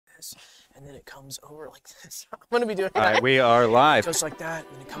this, and then it comes over like this. I'm gonna be doing All that. right, we are live. Just like that,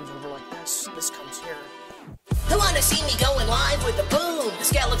 and it comes over like this. This comes here. Who wanna see me going live with a boom? The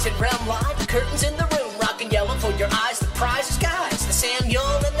skeleton realm live, the curtains in the room, rockin' yellow for your eyes. The prize is guys, the Samuel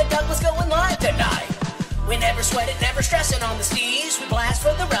and the Douglas going live tonight. We never sweat it, never stressing on the steez. We blast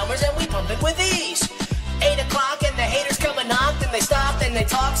for the realmers and we pump it with ease. 8 o'clock and the haters come and knock, then they stop, then they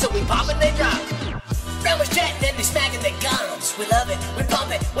talk, so we pop and they drop. Realmers chatting and they smacking their guns. We love it, we pump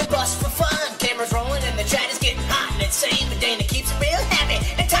it, we bust for fun. Cameras rolling and the chat is getting hot and insane, but Dana keeps it real happy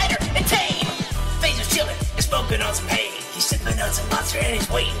and tighter and tame. Phaser's chilling and smoking on some hay. He's sipping on some monster and he's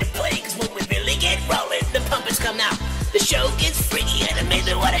waiting to play, cause when we really get rolling, the pumpers come out. The show gets freaky and it makes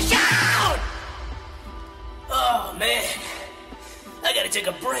me wanna shout! Oh man, I gotta take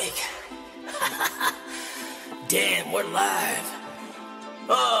a break. Damn, we're live.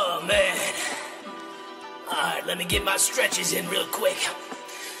 Oh man. Alright, let me get my stretches in real quick.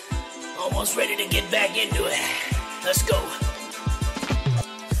 Almost ready to get back into it. Let's go.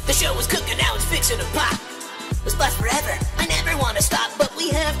 The show is cooking, now it's fixing to pop. Let's blast forever. I never want to stop, but we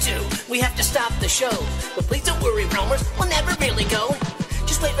have to. We have to stop the show. But please don't worry, roamers, we'll never really go.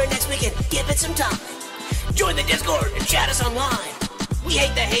 Just wait for next weekend, give it some time. Join the Discord and chat us online. We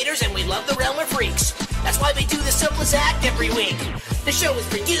hate the haters and we love the Realmer freaks. That's why we do the simplest act every week. The show is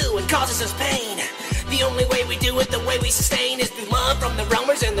for you and causes us pain. The only way we do it, the way we sustain, is through love from the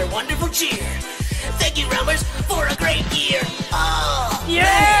Realmers and their wonderful cheer. Thank you, Realmers, for a great year. Oh,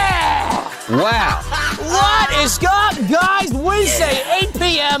 Yeah! Wow. What is up, guys? Wednesday, 8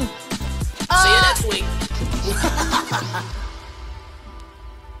 p.m. See you next week.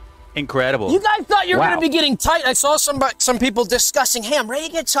 Incredible. You guys thought you were Wow. going to be getting tight. I saw some people discussing, hey, I'm ready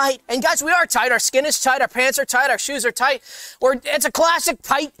to get tight. And guys, we are tight. Our skin is tight. Our pants are tight. Our shoes are tight. It's a classic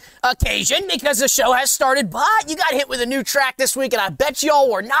tight occasion because the show has started. But you got hit with a new track this week, and I bet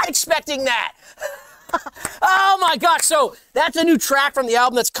y'all were not expecting that. Oh my gosh, so that's a new track from the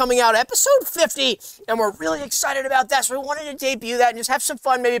album that's coming out, episode 50, and we're really excited about that, so we wanted to debut that and just have some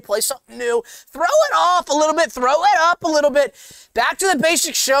fun, maybe play something new, throw it off a little bit, throw it up a little bit. Back to the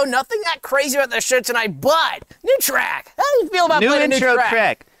basic show, nothing that crazy about the show tonight, but new track. How do you feel about playing a new intro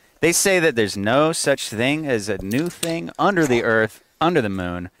track? They say that there's no such thing as a new thing under the earth, under the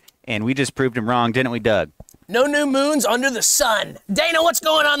moon, and we just proved him wrong, didn't we, Doug? No new moons under the sun. Dana, what's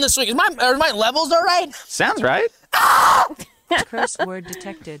going on this week? Are my levels all right? Sounds right. Curse word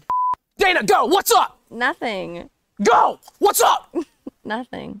detected. Dana, go, what's up? Nothing. Go, what's up?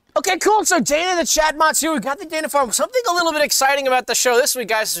 Nothing. Okay, cool. So Dana, the chat mods here. We've got the Dana Farm. Something a little bit exciting about the show this week,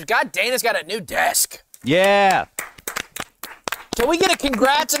 guys, is Dana's got a new desk. Yeah. Can we get a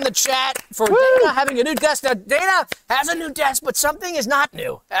congrats in the chat for Dana having a new desk? Now, Dana has a new desk, but something is not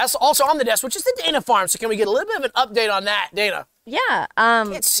new. That's also on the desk, which is the Dana Farm. So can we get a little bit of an update on that, Dana? Yeah.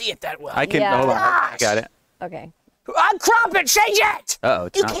 Can't see it that well. I can, Yeah. hold on. I got it. Okay. Uncrop it, change it! Uh-oh,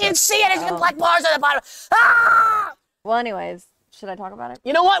 it's You not can't there. see it, it's the black bars at the bottom. Ah! Well, anyways, should I talk about it?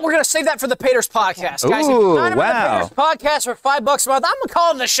 You know what? We're going to save that for the Paters podcast. Guys, if Ooh, you're not wow. the Paters podcast for $5 a month, I'm going to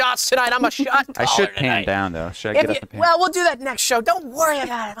call the shots tonight. I'm a shot I caller should tonight. pan down, though. Should I If get you- up the pan? well, we'll do that next show. Don't worry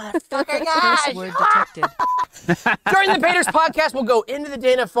about it, motherfucker, Curse guys. word detected. During the Paters podcast, we'll go into the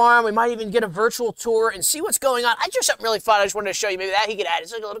Dana Farm. We might even get a virtual tour and see what's going on. I just something really fun. I just wanted to show you. Maybe that he could add.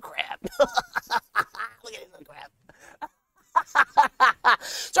 It's like a little crab. Look at his little crab.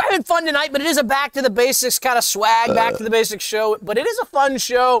 So having fun tonight, but it is a back to the basics kind of swag, back to the basics show. But it is a fun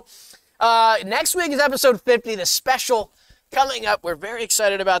show. Next week is episode 50, the special coming up. We're very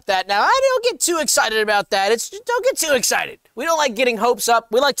excited about that. Now, I don't get too excited about that. Don't get too excited. We don't like getting hopes up.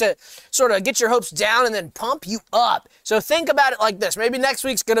 We like to sort of get your hopes down and then pump you up. So think about it like this. Maybe next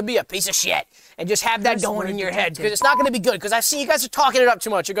week's going to be a piece of shit. And just have that going in your head. Because it's not going to be good. Because I see you guys are talking it up too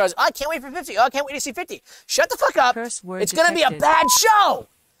much. You guys, I can't wait for 50. Oh, I can't wait to see 50. Shut the fuck up. Curse word It's going to be a detected. bad show.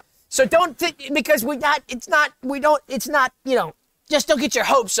 So don't think, because just don't get your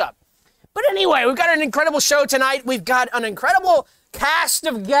hopes up. But anyway, we've got an incredible show tonight. We've got an incredible cast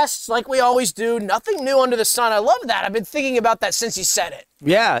of guests like we always do. Nothing new under the sun. I love that. I've been thinking about that since you said it.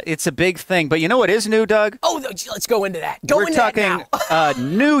 Yeah, it's a big thing. But you know what is new, Doug? Oh, let's go into that. Go We're into talking that now.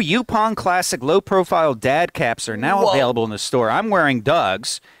 new Yupon Classic low-profile dad caps are now Whoa. available in the store. I'm wearing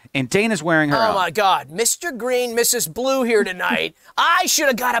Doug's, and Dana's wearing her Oh own. my God, Mr. Green, Mrs. Blue here tonight. I should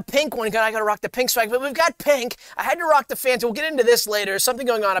have got a pink one. I got to rock the pink swag, but we've got pink. I had to rock the Fanta. We'll get into this later. There's something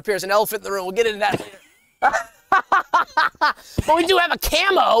going on up here. There's an elephant in the room. We'll get into that later. But we do have a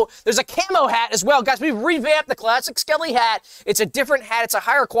camo. There's a camo hat as well. Guys, we've revamped the classic Skelly hat. It's a different hat. It's a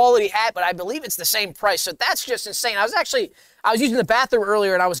higher quality hat, but I believe it's the same price. So that's just insane. I was using the bathroom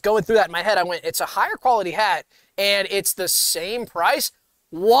earlier, and I was going through that in my head. I went, it's a higher quality hat, and it's the same price.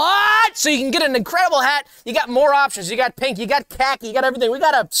 What? So you can get an incredible hat. You got more options. You got pink, you got khaki, you got everything. We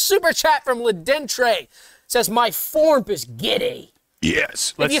got a super chat from Ledentre. It says, my form is giddy.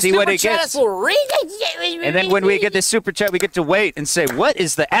 Yes. Let's see what it gets. And then when we get this super chat, we get to wait and say, what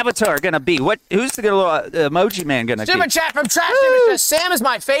is the avatar going to be? Who's the little emoji man going to be? Super chat from Trash Image says, Sam is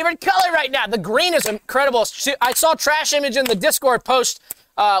my favorite color right now. The green is incredible. I saw Trash Image in the Discord post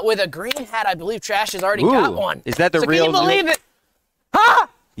with a green hat. I believe Trash has already got one. Is that the real? Can you believe it? Huh?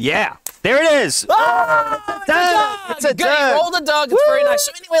 Yeah. There it is. It's a dog. Roll the dog. It's very nice.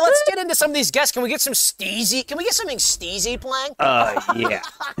 So anyway, let's get into some of these guests. Can we get some steezy? Can we get something steezy playing? Yeah.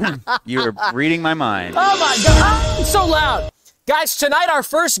 You're reading my mind. Oh my God. It's so loud. Guys, tonight our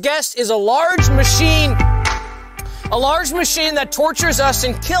first guest is a large machine. A large machine that tortures us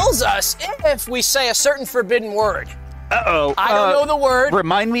and kills us if we say a certain forbidden word. Uh-oh. I don't know the word.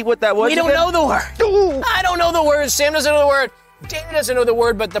 Remind me what that was. We don't know the word. I don't know the word. Sam doesn't know the word. Dana doesn't know the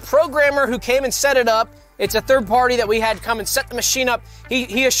word, but the programmer who came and set it up, it's a third party that we had come and set the machine up.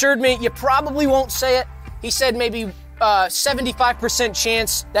 He assured me you probably won't say it. He said maybe 75%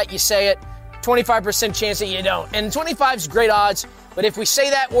 chance that you say it, 25% chance that you don't. And 25 is great odds, but if we say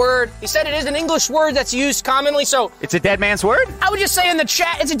that word, he said it is an English word that's used commonly, so... It's a dead man's word? I would just say in the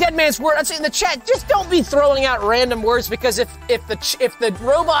chat, it's a dead man's word. I'd say in the chat, just don't be throwing out random words, because if the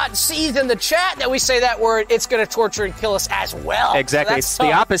robot sees in the chat that we say that word, it's going to torture and kill us as well. Exactly. So it's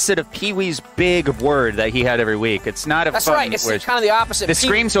the opposite of Pee-wee's big word that he had every week. It's not a That's fun right. It's word. kind of the opposite. The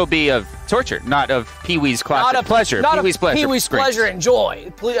screams will be of torture, not of Pee-wee's classic pleasure. Not Pee-wee's of pleasure. Pee-wee's pleasure and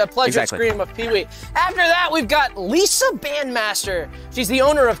joy. Pleasure Exactly. scream of Pee-wee. After that, we've got Lisa Bandmaster. She's the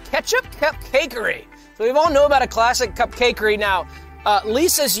owner of Ketchup CupCakery. So we all know about a classic cupcakery now.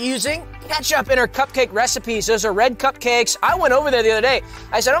 Lisa's using ketchup in her cupcake recipes. Those are red cupcakes. I went over there the other day.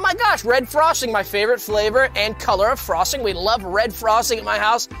 I said, oh my gosh, red frosting, my favorite flavor and color of frosting. We love red frosting at my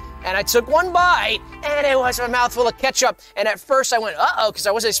house. And I took one bite, and it was a mouthful of ketchup. And at first I went, uh-oh, because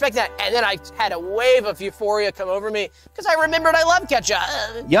I wasn't expecting that. And then I had a wave of euphoria come over me, because I remembered I love ketchup.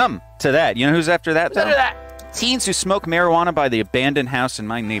 Yum to that. You know who's after that, though? After that. Teens who smoke marijuana by the abandoned house in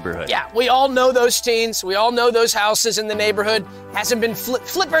my neighborhood. Yeah, we all know those teens. We all know those houses in the neighborhood. Hasn't been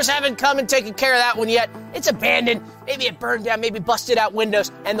flippers haven't come and taken care of that one yet. It's abandoned. Maybe it burned down, maybe busted out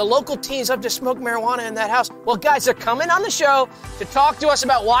windows. And the local teens love to smoke marijuana in that house. Well, guys, they're coming on the show to talk to us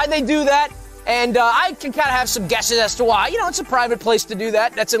about why they do that. And I can kind of have some guesses as to why. You know, it's a private place to do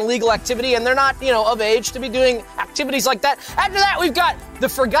that. That's an illegal activity, and they're not, you know, of age to be doing activities like that. After that, we've got the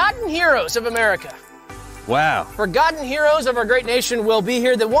forgotten heroes of America. Wow. Forgotten heroes of our great nation will be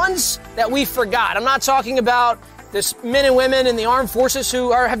here. The ones that we forgot. I'm not talking about the men and women in the armed forces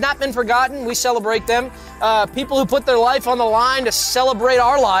who have not been forgotten. We celebrate them. People who put their life on the line to celebrate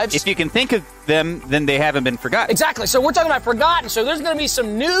our lives. If you can think of them, then they haven't been forgotten. Exactly. So we're talking about forgotten. So there's going to be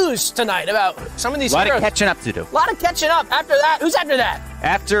some news tonight about some of these heroes. A lot of catching up to do. A lot of catching up. After that, who's after that?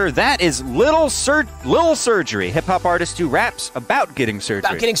 After that is Lil Surgery, hip-hop artist who raps about getting surgery.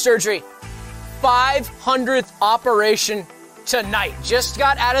 About getting surgery. 500th operation tonight. Just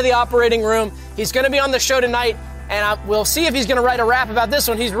got out of the operating room. He's going to be on the show tonight, and we'll see if he's going to write a rap about this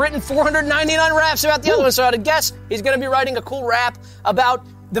one. He's written 499 raps about the other one, so I'd guess he's going to be writing a cool rap about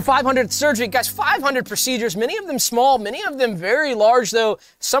the 500th surgery. Guys, 500 procedures, many of them small, many of them very large, though.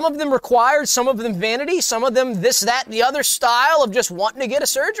 Some of them required, some of them vanity, some of them this, that, the other style of just wanting to get a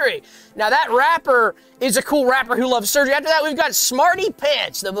surgery. Now, that rapper is a cool rapper who loves surgery. After that, we've got Smarty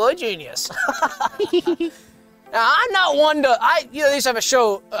Pants, the boy genius. Now, I'm not one to... they used to have a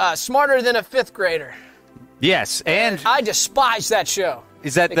show, Smarter Than a Fifth Grader. Yes, and... I despise that show.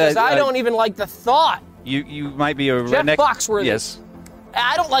 Is that because I don't even like the thought. You might be a Jeff redneck... Foxworthy. Yes.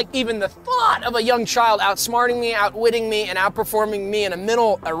 I don't like even the thought of a young child outsmarting me, outwitting me, and outperforming me in a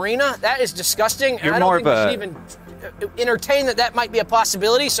mental arena. That is disgusting. You're and I more don't think we should even entertain that might be a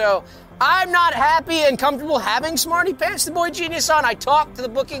possibility. So I'm not happy and comfortable having Smarty Pants, the boy genius, on. I talked to the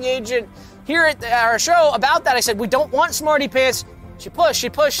booking agent here at our show about that. I said, we don't want Smarty Pants. She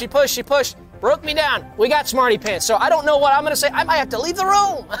pushed. Broke me down. We got Smarty Pants. So I don't know what I'm going to say. I might have to leave the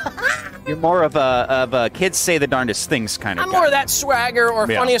room. You're more of a kids say the darnest things kind of guy. I'm more of that swagger or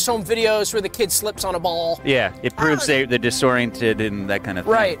funniest home videos where the kid slips on a ball. Yeah, it proves they're disoriented and that kind of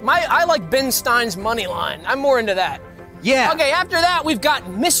thing. Right. I like Ben Stein's money line. I'm more into that. Yeah. Okay, after that, we've got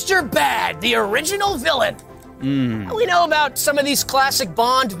Mr. Bad, the original villain. We know about some of these classic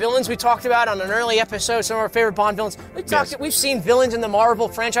Bond villains we talked about on an early episode, some of our favorite Bond villains. We've seen villains in the Marvel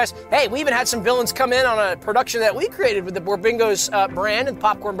franchise. Hey, we even had some villains come in on a production that we created with the Borbingo's brand and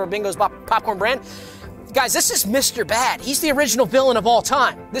Borbingo's popcorn brand. Guys, this is Mr. Bad. He's the original villain of all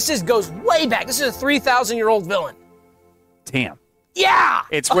time. This goes way back. This is a 3,000-year-old villain. Damn. Yeah!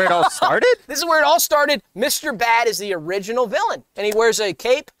 It's where it all started? This is where it all started. Mr. Bad is the original villain, and he wears a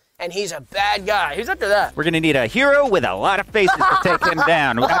cape, and he's a bad guy. Who's after that? We're going to need a hero with a lot of faces to take him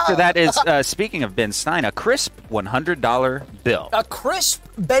down. After that is, speaking of Ben Stein, a crisp $100 bill. A crisp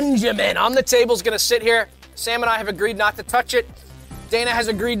Benjamin on the table is going to sit here. Sam and I have agreed not to touch it. Dana has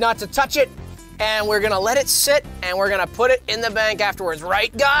agreed not to touch it. And we're going to let it sit, and we're going to put it in the bank afterwards.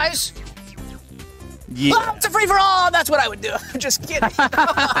 Right, guys? Yeah. Oh, it's a free-for-all. That's what I would do. Just kidding.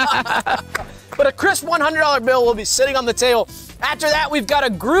 But a crisp $100 bill will be sitting on the table. After that, we've got a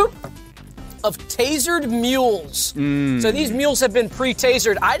group of Tasered Mules. So these mules have been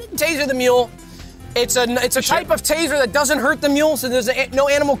pre-tasered. I didn't taser the mule. It's a type of taser that doesn't hurt the mule, so there's no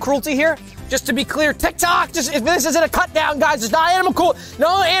animal cruelty here. Just to be clear, TikTok, if this isn't a cut down, guys, it's not animal cruelty.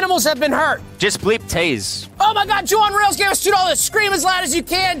 No animals have been hurt. Just bleep tase. Oh my God, Joe on Rails gave us $2. Scream as loud as you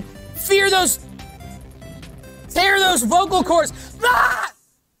can. Tear those vocal cords. Ah!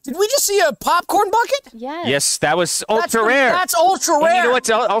 Did we just see a popcorn bucket? Yes. Yes, that was ultra rare. That's ultra rare. And you know what's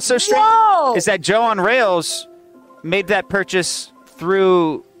also strange? Whoa! Is that Joe on Rails made that purchase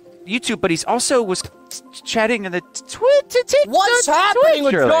through YouTube, but he's also was chatting in the What's happening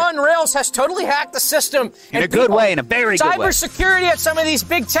with Joe on Rails has totally hacked the system. In a good way, in a very good way. Cybersecurity at some of these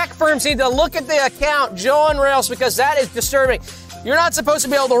big tech firms need to look at the account, Joe on Rails, because that is disturbing. You're not supposed to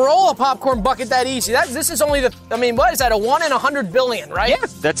be able to roll a popcorn bucket that easy. This is only what is that, a 1 in 100 billion, right? Yeah,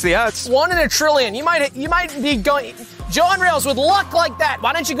 that's the odds. 1 in a trillion. You might be going, Joe on Rails, with luck like that,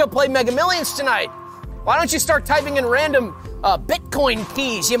 why don't you go play Mega Millions tonight? Why don't you start typing in random Bitcoin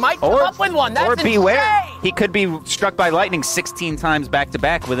keys? You might come up with one. That's or beware, insane. he could be struck by lightning 16 times back to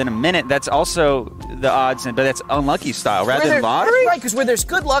back within a minute. That's also the odds, but that's unlucky style rather than lottery. Right, because where there's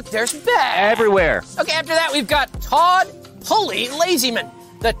good luck, there's bad. Everywhere. Okay, after that, we've got Todd, Pulley, Lazyman,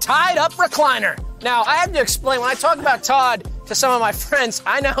 the Tied Up Recliner. Now, I have to explain, when I talk about Todd to some of my friends,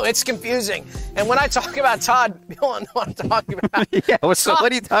 I know it's confusing. And when I talk about Todd, you don't know what I'm talking about. Yeah, what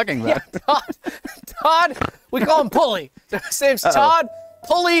are you talking about? Yeah, Todd, we call him Pulley. His name's Todd,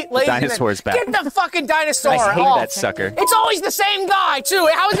 Pulley, Lazyman. Dinosaur's back. Get the fucking dinosaur I hate off. that sucker. It's always the same guy, too.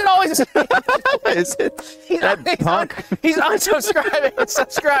 How is it always the same? Is it? That punk? He's unsubscribing and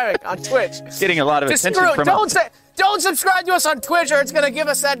subscribing on Twitch. Getting a lot of Just attention from don't subscribe to us on Twitch, or it's going to give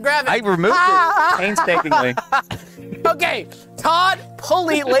us that graphic. I removed it painstakingly. Okay, Todd,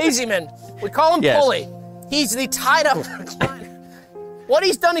 Pulley, Lazyman. We call him Pulley. He's the Tied Up Recliner. What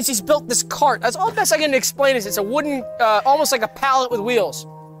he's done is he's built this cart. That's all the best I can explain is it's a wooden, almost like a pallet with wheels.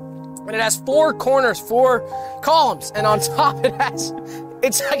 And it has 4 corners, 4 columns. And on top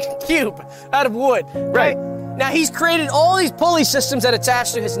it's like a cube out of wood, right? Now he's created all these pulley systems that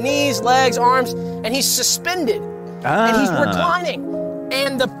attach to his knees, legs, arms, and he's suspended. And he's reclining.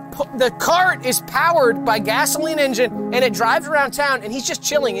 And the cart is powered by gasoline engine, and it drives around town, and he's just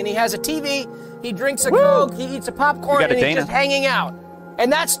chilling, and he has a TV, he drinks a Coke, he eats a popcorn, and he's just hanging out.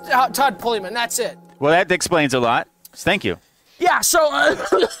 And that's Todd Pulleyman, that's it. Well, that explains a lot. Thank you. Yeah, so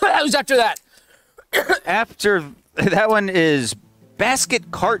that was after that. After that one is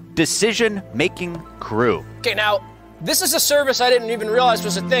Basket Cart Decision Making Crew. Okay, now, this is a service I didn't even realize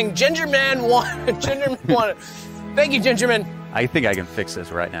was a thing. Gingerman wanted. Thank you, Gingerman. I think I can fix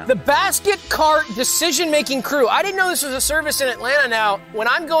this right now. The Basket Cart Decision-Making Crew. I didn't know this was a service in Atlanta now. When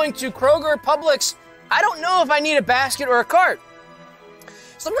I'm going to Kroger or Publix, I don't know if I need a basket or a cart.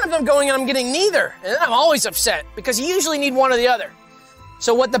 Sometimes I'm going and I'm getting neither, and then I'm always upset because you usually need one or the other.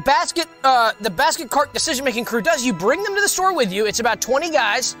 So what the Basket Cart Decision-Making Crew does, you bring them to the store with you. It's about 20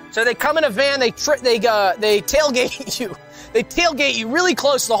 guys. So they come in a van, they tailgate you. They tailgate you really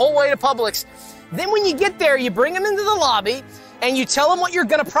close the whole way to Publix. Then when you get there, you bring them into the lobby, and you tell them what you're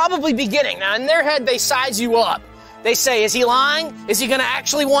going to probably be getting. Now, in their head, they size you up. They say, is he lying? Is he going to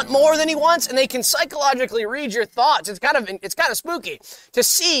actually want more than he wants? And they can psychologically read your thoughts. It's kind of spooky to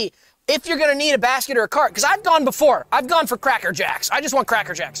see if you're going to need a basket or a cart. Because I've gone before. I've gone for Cracker Jacks. I just want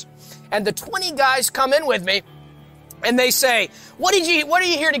Cracker Jacks. And the 20 guys come in with me, and they say, what are you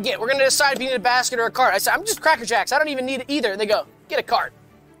here to get? We're going to decide if you need a basket or a cart. I say, I'm just Cracker Jacks. I don't even need either. They go, get a cart.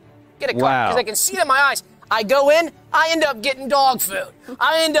 Get a cart. Because I can see it in my eyes. I go in, I end up getting dog food.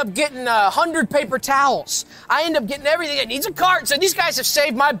 I end up getting 100 paper towels. I end up getting everything that needs a cart. So these guys have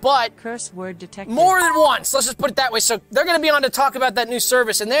saved my butt. Curse word detected. More than once. Let's just put it that way. So they're going to be on to talk about that new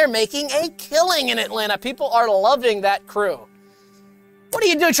service, and they're making a killing in Atlanta. People are loving that crew. What are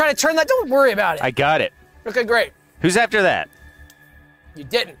you doing trying to turn that? Don't worry about it. I got it. Okay, great. Who's after that? You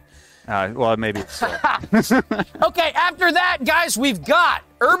didn't. Well, maybe it's Okay, after that, guys, we've got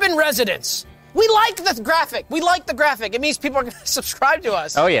urban residents. We like the graphic. We like the graphic. It means people are going to subscribe to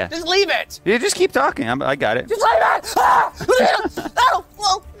us. Oh, yeah. Just leave it. You just keep talking. I got it. Just leave it.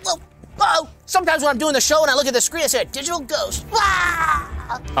 Sometimes when I'm doing the show and I look at the screen, I say, digital ghost.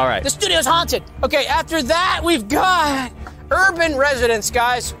 All right. The studio's haunted. Okay, after that, we've got urban residents,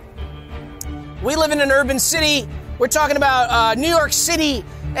 guys. We live in an urban city. We're talking about New York City,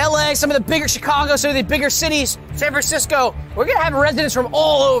 LA, some of the bigger, Chicago, some of the bigger cities, San Francisco. We're going to have residents from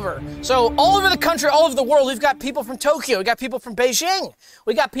all over. So all over the country, all over the world, we've got people from Tokyo. We got people from Beijing.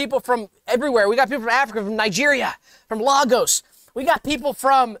 We got people from everywhere. We got people from Africa, from Nigeria, from Lagos. We got people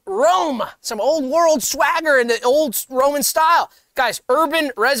from Rome, some old world swagger in the old Roman style. Guys,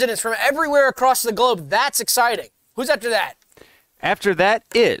 urban residents from everywhere across the globe. That's exciting. Who's after that? After that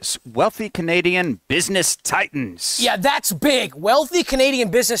is Wealthy Canadian Business Titans. Yeah, that's big. Wealthy Canadian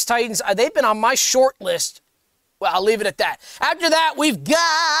Business Titans. They've been on my short list. Well, I'll leave it at that. After that, we've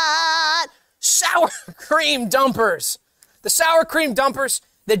got sour cream dumpers. The sour cream dumpers,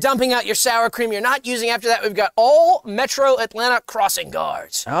 they're dumping out your sour cream you're not using. After that, we've got all Metro Atlanta crossing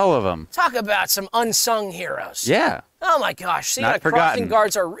guards. All of them. Talk about some unsung heroes. Yeah. Oh, my gosh. See, the crossing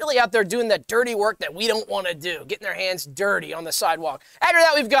guards are really out there doing that dirty work that we don't want to do, getting their hands dirty on the sidewalk. After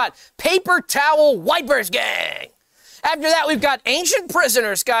that, we've got Paper Towel Wipers Gang. After that, we've got ancient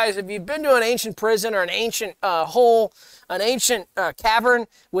prisoners, guys. If you've been to an ancient prison or an ancient hole, an ancient cavern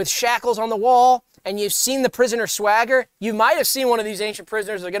with shackles on the wall, and you've seen the prisoner swagger, you might have seen one of these ancient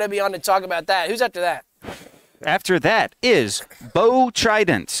prisoners. They're going to be on to talk about that. Who's after that? After that is Beau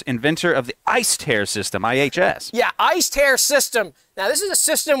Trident, inventor of the iced hair system, IHS. Yeah, iced hair system. Now, this is a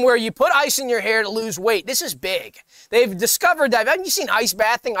system where you put ice in your hair to lose weight. This is big. They've discovered that. Haven't you seen ice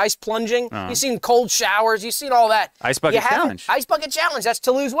bathing, ice plunging? You've seen cold showers. You've seen all that. Ice bucket challenge. Ice bucket challenge. That's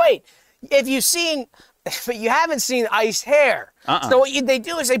to lose weight. But you haven't seen ice hair. So what they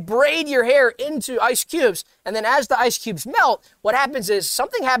do is they braid your hair into ice cubes, and then as the ice cubes melt, what happens is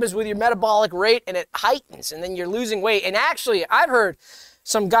something happens with your metabolic rate, and it heightens, and then you're losing weight. And actually, I've heard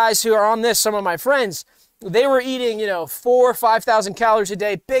some guys who are on this, some of my friends, they were eating, 4,000 or 5,000 calories a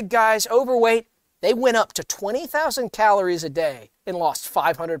day, big guys, overweight. They went up to 20,000 calories a day and lost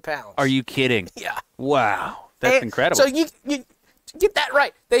 500 pounds. Are you kidding? Yeah. Wow. That's incredible. So you get that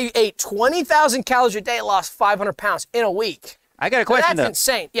right. They ate 20,000 calories a day and lost 500 pounds in a week. I got a question, That's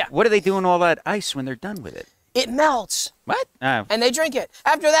insane. Yeah. What are they doing all that ice when they're done with it? It melts. What? Oh. And they drink it.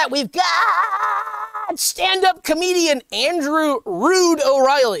 After that, we've got stand-up comedian Andrew Rude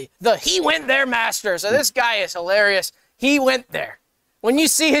O'Reilly, the He Went There master. So this guy is hilarious. He went there. When you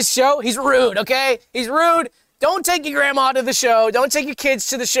see his show, he's rude, okay? He's rude. Don't take your grandma to the show. Don't take your kids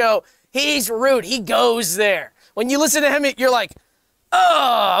to the show. He's rude. He goes there. When you listen to him, you're like,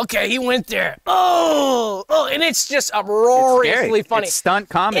 oh, okay, he went there. Oh, and it's just uproariously funny. It's stunt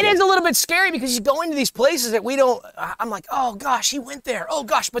comedy. It is a little bit scary because he's going to these places that we don't, I'm like, oh gosh, he went there. Oh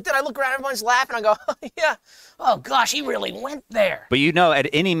gosh, but then I look around, everyone's laughing, I go, oh, yeah, oh gosh, he really went there. But at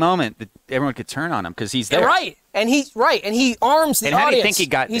any moment, everyone could turn on him because he's there. Right, and he arms the audience. And how do you think he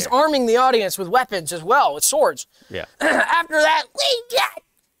got there? He's arming the audience with weapons as well, with swords. Yeah. After that, we got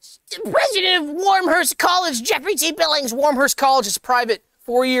president of Warmhurst College, Jeffery T. Billings. Warmhurst College is a private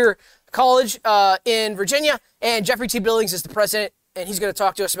 4-year college in Virginia, and Jeffery T. Billings is the president, and he's going to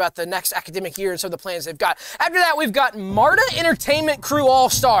talk to us about the next academic year and some of the plans they've got. After that, we've got MARTA Entertainment Crew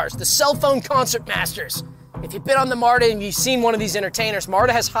All-Stars, the cell phone concert masters. If you've been on the MARTA and you've seen one of these entertainers,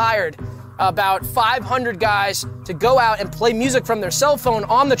 MARTA has hired about 500 guys to go out and play music from their cell phone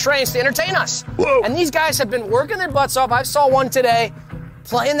on the trains to entertain us. Whoa. And these guys have been working their butts off. I saw one today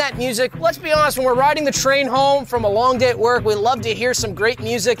playing that music. Let's be honest, when we're riding the train home from a long day at work, we love to hear some great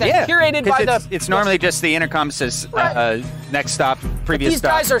music that's curated by it's normally just the intercom says next stop, previous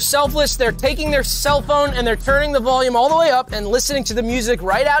stop. These guys are selfless. They're taking their cell phone and they're turning the volume all the way up and listening to the music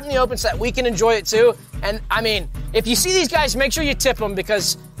right out in the open so that we can enjoy it too. And I mean, if you see these guys, make sure you tip them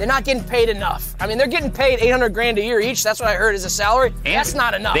because they're not getting paid enough. I mean, they're getting paid $800,000 a year each. That's what I heard as a salary. And that's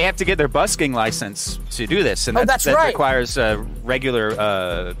not enough. They have to get their busking license to do this, and that requires a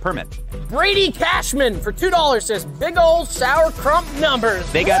regular permit. Brady Cashman for $2 says big old sour crump numbers.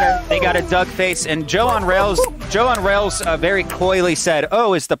 They got a Doug face, and Joe on Rails very coyly said,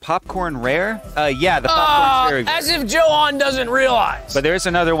 "Oh, is the popcorn rare?" Yeah, the popcorn's very rare. As if Joe on doesn't realize. But there's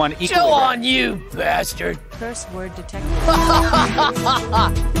another one equally Joe rare. on, you bastard. Curse word detected.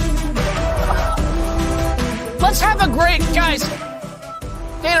 Let's have a great, guys.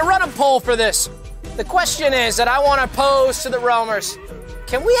 Dana, run a poll for this. The question is that I want to pose to the Realmers.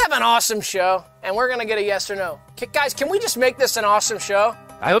 Can we have an awesome show? And we're going to get a yes or no. Guys, can we just make this an awesome show?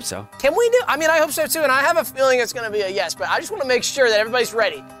 I hope so. Can we do? I mean, I hope so too, and I have a feeling it's going to be a yes, but I just want to make sure that everybody's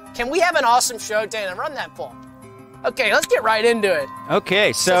ready. Can we have an awesome show, Dana? Run that poll. Okay, let's get right into it.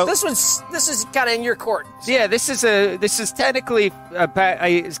 Okay, so this is kind of in your court. Yeah, this is technically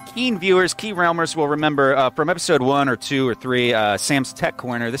keen viewers, key realmers will remember from episode 1 or 2 or 3, Sam's Tech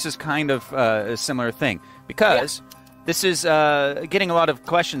Corner. This is kind of a similar thing because this is getting a lot of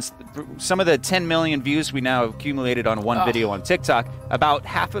questions. Some of the 10 million views we now have accumulated on one video on TikTok, about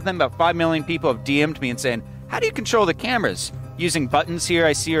half of them, about 5 million people have DM'd me and saying, "How do you control the cameras using buttons here?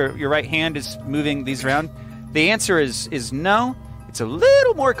 I see your right hand is moving these around." The answer is no. It's a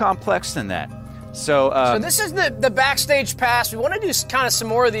little more complex than that. So this is the backstage pass. We want to do kind of some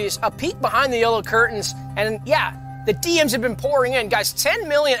more of these. A peek behind the yellow curtains. And yeah, the DMs have been pouring in. Guys, 10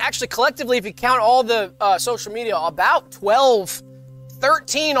 million, actually collectively, if you count all the social media, about 12,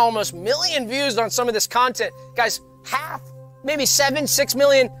 13 almost million views on some of this content. Guys, half, maybe 7, 6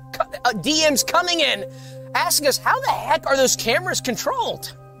 million DMs coming in, asking us, how the heck are those cameras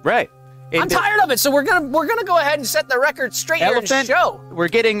controlled? Right. I'm tired of it, so we're gonna go ahead and set the record straight here in the show. We're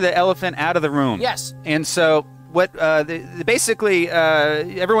getting the elephant out of the room. Yes. And so what? Basically,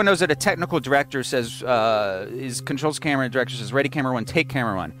 everyone knows that a technical director says controls camera, and director says ready camera 1, take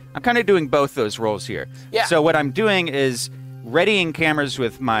camera 1. I'm kind of doing both those roles here. Yeah. So what I'm doing is readying cameras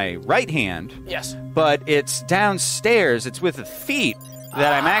with my right hand. Yes. But it's downstairs. It's with the feet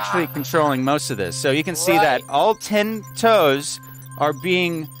that I'm actually controlling most of this. So you can see that all 10 toes are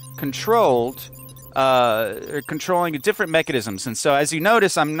being controlled, controlling different mechanisms. And so as you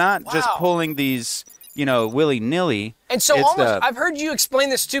notice, I'm not just pulling these, willy-nilly. And so I've heard you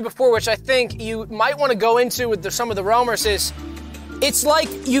explain this too before, which I think you might want to go into with some of the realmers, is it's like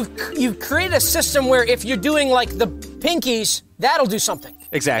you've created a system where if you're doing like the pinkies, that'll do something.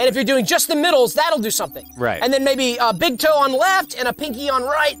 Exactly. And if you're doing just the middles, that'll do something. Right. And then maybe a big toe on left and a pinky on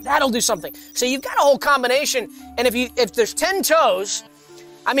right, that'll do something. So you've got a whole combination. And if there's 10 toes,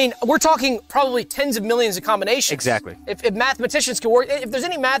 I mean, we're talking probably tens of millions of combinations. Exactly. If mathematicians can work, if there's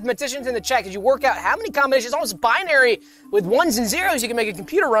any mathematicians in the chat, could you work out how many combinations, almost binary, with ones and zeros, you can make a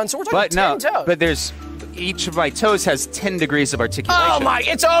computer run? So we're talking 10 toes. But each of my toes has 10 degrees of articulation. Oh my,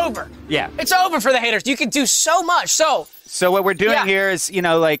 it's over. Yeah. It's over for the haters. You can do so much. So what we're doing here is,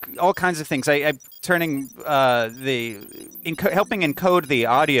 like all kinds of things. I'm turning helping encode the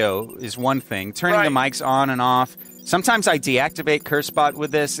audio is one thing. Turning the mics on and off. Sometimes I deactivate CurseBot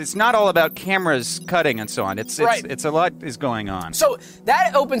with this. It's not all about cameras cutting and so on. It's a lot is going on. So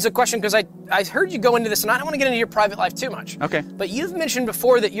that opens a question, because I heard you go into this, and I don't want to get into your private life too much. Okay. But you've mentioned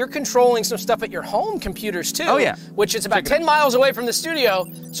before that you're controlling some stuff at your home computers too. Oh yeah. Which is about 10 miles away from the studio.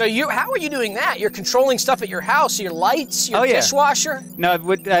 So how are you doing that? You're controlling stuff at your house, your lights, your dishwasher? No,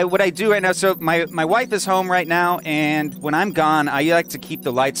 what I do right now, so my wife is home right now, and when I'm gone, I like to keep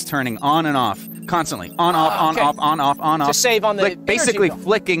the lights turning on and off constantly. On, off, on, off, on, off, on, off. To save on the basically energy bill.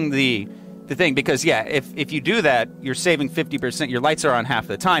 flicking the thing, because if you do that, you're saving 50%. Your lights are on half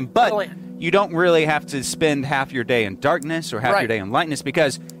the time, but you don't really have to spend half your day in darkness or half your day in lightness,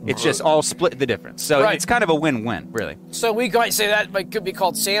 because it's just all split the difference. So it's kind of a win-win, really. So we might say that could be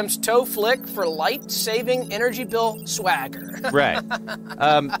called Sam's Toe Flick for light-saving energy bill swagger. Right.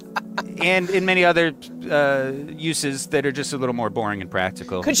 And in many other uses that are just a little more boring and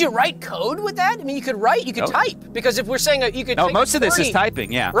practical. Could you write code with that? I mean, you could type. Because if we're saying you could take most of this is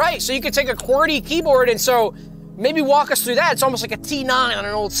typing, yeah. Right, so you could take a QWERTY keyboard, and so maybe walk us through that. It's almost like a T9 on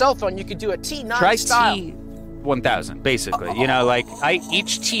an old cell phone. You could do a T9 Try style. T1000, basically. Each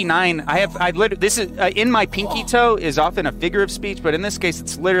T9, I literally, this is, in my pinky toe is often a figure of speech, but in this case,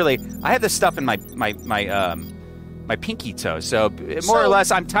 it's literally, I have this stuff in my pinky toe. So more or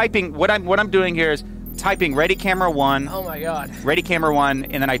less, I'm typing, what I'm doing here is typing ready camera 1. Oh my God. Ready camera 1,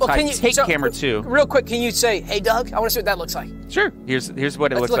 and then I type take camera 2. Real quick, can you say, hey Doug, I want to see what that looks like? Sure. Here's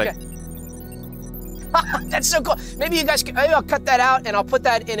what it looks like. That's so cool. Maybe I'll cut that out, and I'll put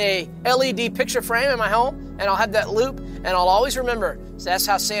that in a LED picture frame in my home, and I'll have that loop, and I'll always remember, that's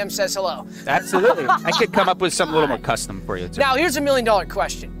how Sam says hello. Absolutely. I could come up with something a little more custom for you, too. Now, here's $1 million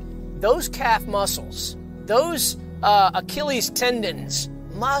question. Those calf muscles, those Achilles tendons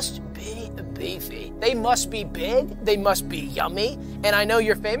must be beefy. They must be big. They must be yummy. And I know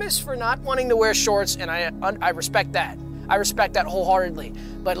you're famous for not wanting to wear shorts, and I respect that. I respect that wholeheartedly.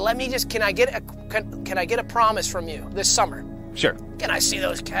 But can I get a promise from you this summer? Sure. Can I see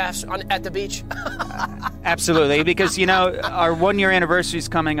those calves at the beach? Absolutely, because our 1-year anniversary is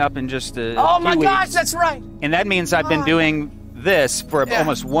coming up in just a few weeks. Gosh, that's right. And that means I've been doing this for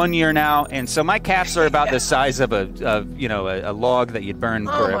almost 1 year now, and so my calves are about the size of a log that you'd burn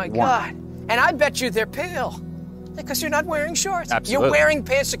for Oh my God! And I bet you they're pale because you're not wearing shorts. Absolutely. You're wearing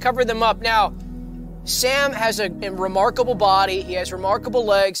pants to cover them up. Now, Sam has a remarkable body. He has remarkable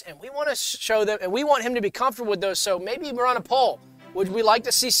legs, and we want to show them, and we want him to be comfortable with those. So maybe we're on a poll. Would we like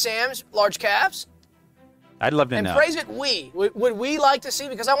to see Sam's large calves? I'd love to know. And phrase it would we like to see?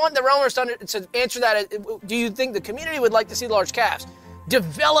 Because I want the Realmers to answer that. Do you think the community would like to see large calves?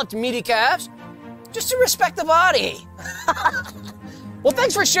 Developed meaty calves? Just to respect the body. Well,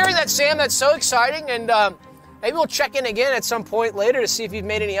 thanks for sharing that, Sam. That's so exciting. And maybe we'll check in again at some point later to see if you've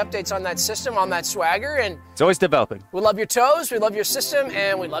made any updates on that system, on that swagger. And it's always developing. We love your toes, we love your system,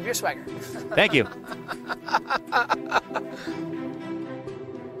 and we love your swagger. Thank you.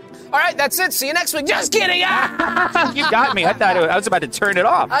 All right, that's it. See you next week. Just kidding. You got me. I thought I was about to turn it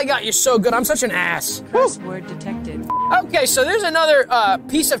off. I got you so good. I'm such an ass. Password detected. Okay, so there's another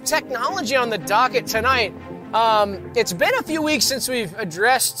piece of technology on the docket tonight. It's been a few weeks since we've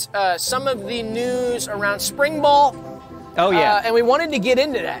addressed some of the news around spring ball. Oh, yeah. And we wanted to get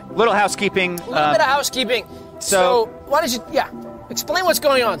into that. Little housekeeping. A little bit of housekeeping. So why don't you, explain what's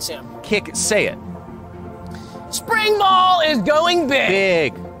going on, Sam. Say it. Spring ball is going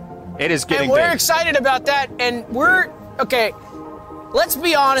big. It is getting big. And we're big. excited about that. And okay, let's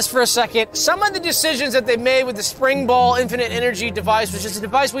be honest for a second. Some of the decisions that they made with the Spring Ball Infinite Energy device, which is a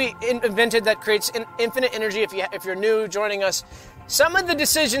device we invented that creates infinite energy if you're new joining us. Some of the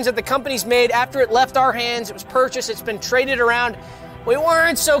decisions that the company's made after it left our hands, it was purchased, it's been traded around, we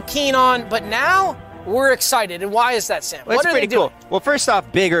weren't so keen on, but now we're excited. And why is that, Sam? Well, what it's are pretty they doing? cool. Well, first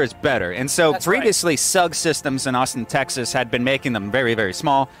off, bigger is better. And so That's previously, Sug Systems in Austin, Texas had been making them very, very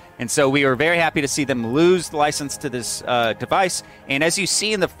small. And so we were very happy to see them lose the license to this device. And as you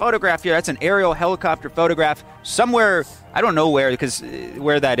see in the photograph here, that's an aerial helicopter photograph somewhere, I don't know where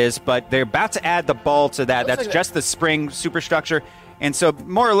that is, but they're about to add the ball to that. That's like just the spring superstructure. And so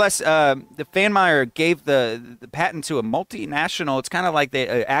more or less, the Fanmeyer gave the patent to a multinational. It's kind of like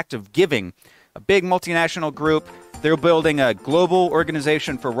the act of giving. A big multinational group. They're building a global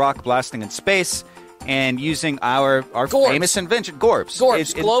organization for rock blasting in space and using our famous invention, Gorbs.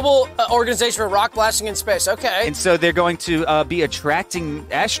 Gorbs, global organization for rock blasting in space. Okay. And so they're going to be attracting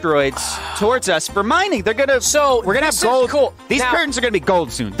asteroids towards us for mining. They're gonna. So we're gonna have gold. Cool. These curtains are gonna be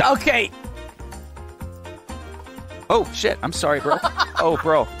gold soon. Okay. Oh shit! I'm sorry, bro. Oh,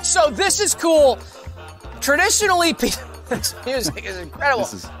 bro. So this is cool. Traditionally, this music is incredible.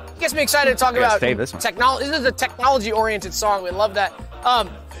 It gets me excited to talk about technology. This is a technology-oriented song. We love that.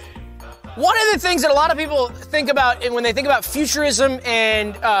 One of the things that a lot of people think about when they think about futurism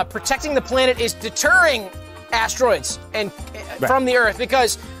and protecting the planet is deterring asteroids from the Earth,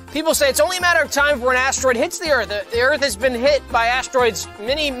 because people say it's only a matter of time before an asteroid hits the Earth. The Earth has been hit by asteroids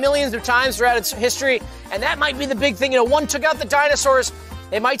many millions of times throughout its history, and that might be the big thing. One took out the dinosaurs.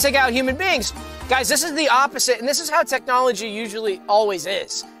 It might take out human beings. Guys, this is the opposite, and this is how technology usually always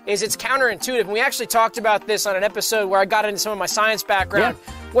is it's counterintuitive. And we actually talked about this on an episode where I got into some of my science background,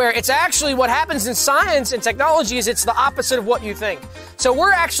 where it's actually what happens in science and technology is it's the opposite of what you think. So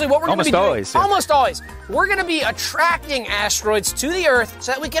we're actually, what we're going to be doing, almost always, we're going to be attracting asteroids to the Earth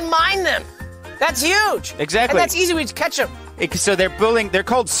so that we can mine them. That's huge. Exactly. And that's easy, we just catch them. So they're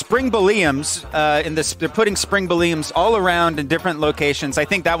called springboleums. They're putting springboleums all around in different locations. I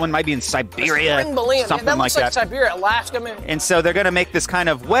think that one might be in Siberia, something that like that. Siberia, Alaska, maybe. And so they're going to make this kind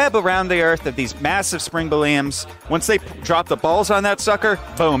of web around the Earth of these massive springboleums. Once they drop the balls on that sucker,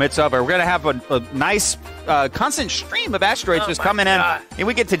 boom, it's over. We're going to have a nice constant stream of asteroids just coming in, and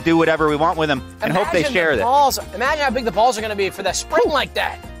we get to do whatever we want with them and hope they share that. Imagine how big the balls are going to be for that spring like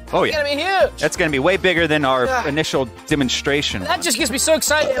that. Oh, it's going to be huge. That's going to be way bigger than our initial demonstration. That just gets me so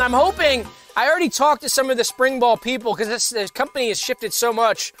excited, and I'm hoping, I already talked to some of the Spring Ball people, because the company has shifted so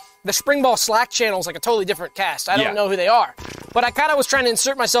much. The Spring Ball Slack channel is like a totally different cast. I don't know who they are. But I kind of was trying to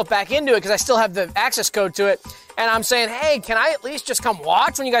insert myself back into it, because I still have the access code to it. And I'm saying, hey, can I at least just come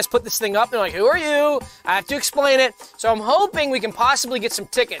watch when you guys put this thing up? And they're like, who are you? I have to explain it. So I'm hoping we can possibly get some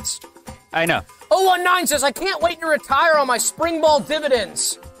tickets. I know. 019 says, I can't wait to retire on my Spring Ball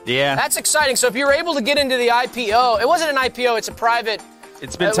dividends. Yeah. That's exciting. So if you're able to get into the IPO, it wasn't an IPO, it's a private.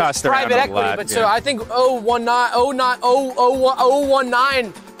 It's been tossed around private equity, lot, but so I think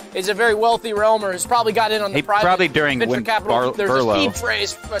 019 is a very wealthy realmer who's probably got in on the private. Probably during venture capital. There's Burlow.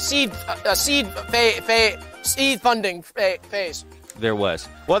 a seed funding phase. There was.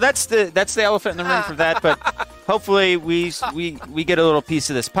 Well, that's the elephant in the room for that, but hopefully we get a little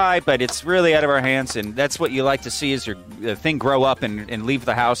piece of this pie, but it's really out of our hands, and that's what you like to see is your thing grow up and leave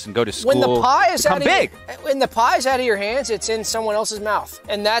the house and go to school. When the pie is when the pie is out of your hands, it's in someone else's mouth,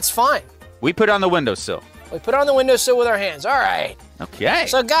 and that's fine. We put it on the windowsill. We put it on the windowsill with our hands. All right. Okay.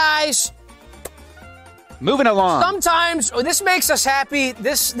 So guys, Moving along. Sometimes this makes us happy.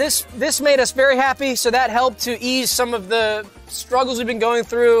 This made us very happy, so that helped to ease some of the struggles we've been going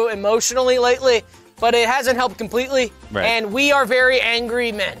through emotionally lately, but it hasn't helped completely. Right. And we are very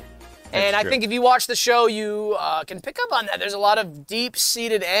angry men. And I think if you watch the show, you can pick up on that. There's a lot of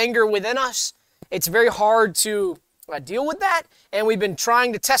deep-seated anger within us. It's very hard to deal with that, and we've been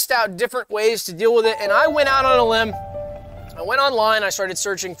trying to test out different ways to deal with it. And I went out on a limb. I went online. I started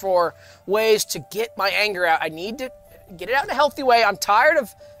searching for ways to get my anger out. I need to get it out in a healthy way. I'm tired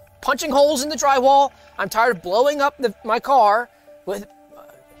of punching holes in the drywall. I'm tired of blowing up my car with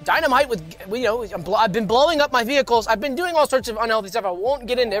dynamite. I've been blowing up my vehicles. I've been doing all sorts of unhealthy stuff. I won't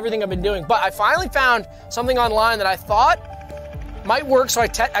get into everything I've been doing, but I finally found something online that I thought might work. So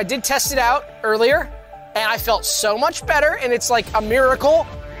I did test it out earlier, and I felt so much better. And it's like a miracle.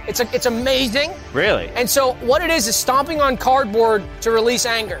 It's amazing. Really? And so what it is stomping on cardboard to release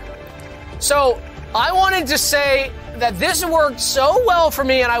anger. So I wanted to say that this worked so well for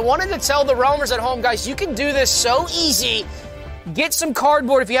me, and I wanted to tell the Realmers at home, guys, you can do this so easy. Get some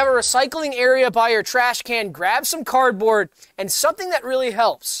cardboard. If you have a recycling area by your trash can, grab some cardboard, and something that really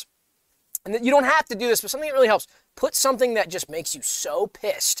helps. And you don't have to do this, but something that really helps. Put something that just makes you so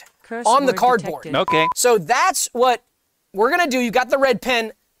pissed on the cardboard. Detected. Okay. So that's what we're going to do. You got the red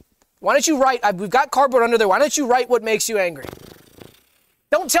pen. Why don't you write? We've got cardboard under there. Why don't you write what makes you angry?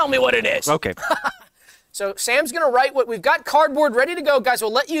 Don't tell me what it is. Okay. So Sam's going to write what we've got cardboard ready to go. Guys,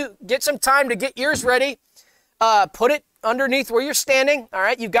 we'll let you get some time to get yours ready. Put it underneath where you're standing. All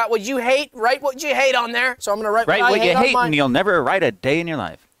right. You've got what you hate. Write what you hate on there. So I'm going to write What you hate, on and you'll never write a day in your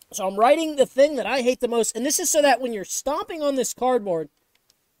life. So I'm writing the thing that I hate the most. And this is so that when you're stomping on this cardboard,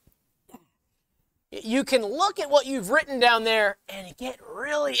 you can look at what you've written down there and get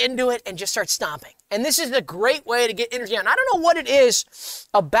really into it and just start stomping. And this is a great way to get energy on. I don't know what it is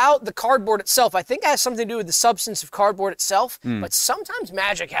about the cardboard itself. I think it has something to do with the substance of cardboard itself, but sometimes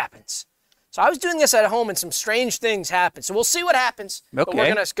magic happens. So I was doing this at home and some strange things happened. So we'll see what happens. Okay. But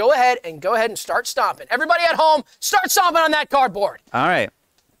we're going to go ahead and start stomping. Everybody at home, start stomping on that cardboard. All right.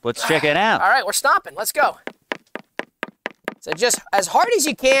 Let's check it out. All right, we're stomping. Let's go. So just as hard as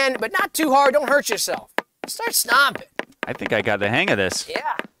you can, but not too hard. Don't hurt yourself. Start stomping. I think I got the hang of this.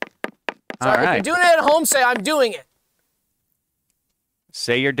 Yeah. So All if right. you're doing it at home, say, I'm doing it.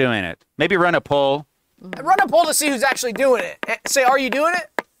 Say you're doing it. Maybe run a poll. Run a poll to see who's actually doing it. Say, are you doing it?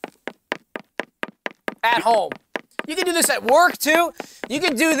 At home. You can do this at work, too. You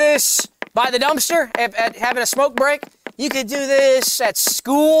can do this by the dumpster, at having a smoke break. You could do this at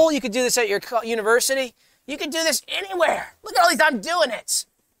school. You could do this at your university. You can do this anywhere. Look at all these, I'm doing it.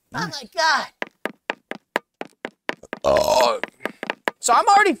 Oh, my God. Oh. So I'm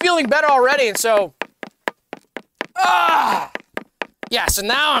already feeling better already, and so, yeah, so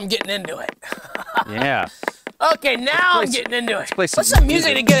now I'm getting into it. Yeah. Okay, now I'm getting into it. play some What's some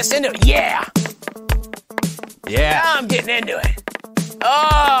music to get us into it? Yeah. Yeah. Now I'm getting into it.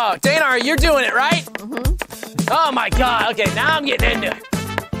 Oh, Dana, you're doing it, right? Mm-hmm. Oh, my God. Okay, now I'm getting into it.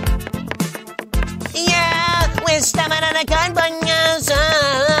 Yeah, we're stomping on a cardboard.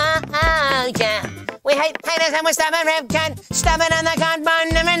 Oh, yeah. We hate haters and we're stomping on the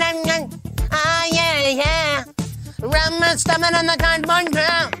cardboard. Oh, yeah. Rum stomping on the cardboard.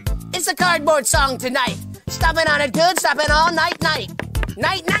 It's a cardboard song tonight. Stomping on it good, stomping all night. Night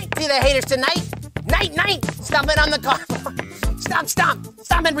to the haters tonight. Night. Stomping on the cardboard.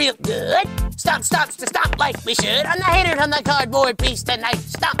 Stomping real good. Stomp like we should. On the haters on the cardboard piece tonight.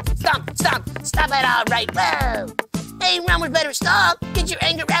 Stomp it all right. Whoa. Hey, Rum, we better stop. Get your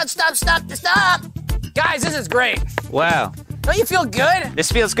anger out. Stop. Guys, this is great. Wow. Don't you feel good?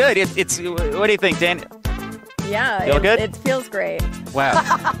 This feels good. It's. What do you think, Dan? Yeah, Feel good? It feels great. Wow.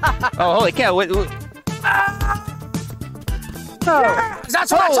 Oh, holy cow.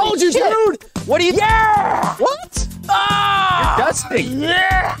 That's what I told you, dude. What do you? Yeah. What? Oh. You're dusting.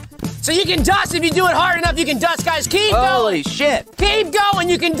 Yeah. So you can dust if you do it hard enough. You can dust, guys. Keep Holy going. shit. Keep going.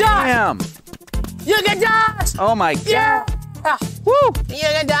 You can dust. Damn. You can dust. Oh my God. Yeah. Woo. You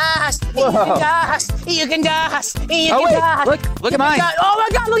can dust. Whoa. You can dust. You can dust. You Oh can wait. dust. Look at mine. Oh my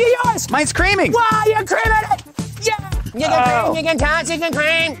God. Look at yours. Mine's creaming. Wow, you're creaming it. Yeah. You can cream. You can toss. You can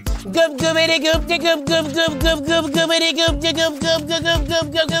cream. Goop goopity goop de goop goop goop goop goop goopity goop de goop goop goop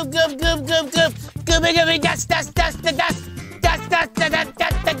goop goop goop goop goop goop goop goopy goopy dust.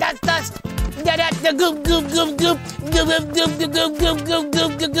 The goop, goop, goop, goop, goop, goop, goop, goop, goop, goop, goop,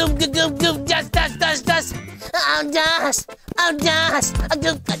 goop, goop, goop, goop, goop, goop, dust, dust, dust, dust. Oh, dust. Oh, dust. Oh,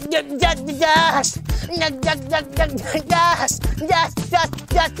 goop, goop, dust, dust. Dust, dust, dust, dust, dust, dust,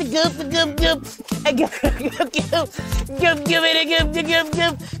 dust, the goop, the goop, goop. Goop, goop, goop, goop, give it a goop, the goop,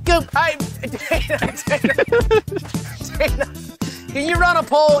 goop, goop. All right, Dana, can you run a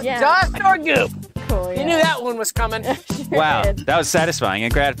poll? Yeah. Dust or goop? Cool, You knew that one was coming. Wow, did. that was satisfying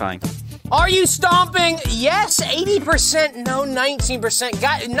and gratifying. Are you stomping? Yes, 80%. No, 19%.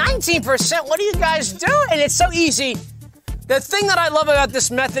 19%. What are you guys doing? It's so easy. The thing that I love about this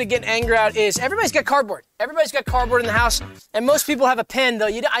method of getting anger out is everybody's got cardboard. Everybody's got cardboard in the house, and most people have a pen, though.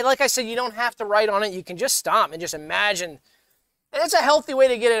 Like I said, you don't have to write on it. You can just stomp and just imagine. And it's a healthy way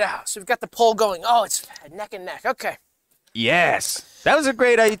to get it out. So we've got the poll going. Oh, it's neck and neck. Okay. Yes, that was a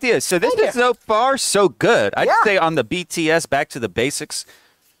great idea. So this Thank is you. so far so good. I'd Yeah. say on the BTS, back to the basics,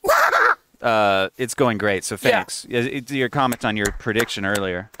 it's going great. So thanks. Your comment on your prediction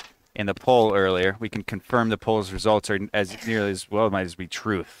earlier in the poll earlier, we can confirm the poll's results are as nearly as well might as be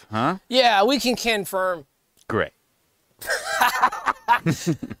truth, huh? Yeah, we can confirm. Great.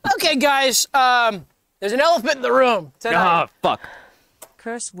 Okay, guys. There's an elephant in the room tonight. Ah, fuck.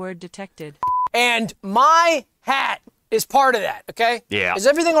 Curse word detected. And my hat is part of that, okay? Yeah. Is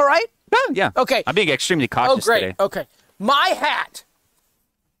everything all right? Yeah. Okay. I'm being extremely Oh, cautious great. today. Okay. My hat.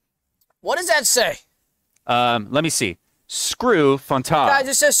 What does that say? Let me see. Screw Fontaine. Guys,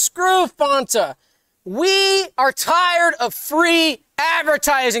 it says screw Fanta. We are tired of free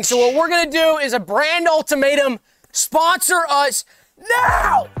advertising. So what we're going to do is a brand ultimatum. Sponsor us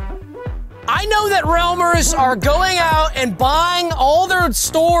now. I know that Realmers are going out and buying all their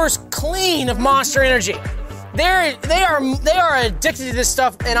stores clean of Monster Energy. They are addicted to this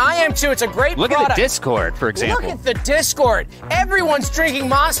stuff, and I am too. It's a great Look product. at the Discord, for example. Look at the Discord. Everyone's drinking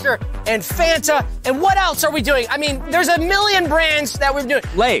Monster and Fanta. And what else are we doing? I mean, there's a million brands that we're doing.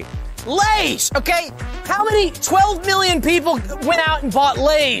 Lay's, okay? How many 12 million people went out and bought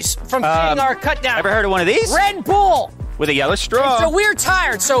Lay's from seeing our cut down? Ever heard of one of these? Red Bull. With a yellow straw. So we're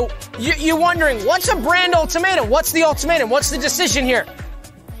tired. So you're wondering, what's a brand ultimatum? What's the ultimatum? What's the decision here?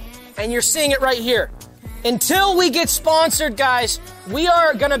 And you're seeing it right here. Until we get sponsored, guys, we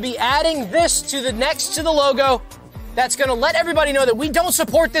are going to be adding this to the next to the logo. That's going to let everybody know that we don't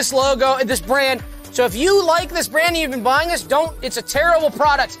support this logo, this brand. So if you like this brand and you've been buying this, don't. It's a terrible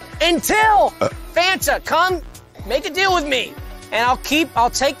product. Until Fanta, come make a deal with me, and I'll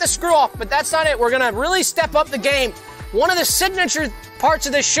take the screw off. But that's not it. We're going to really step up the game. One of the signature parts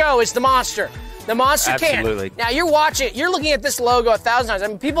of this show is the Monster. The Monster Absolutely. can. Now you're watching it. You're looking at this logo 1,000 times. I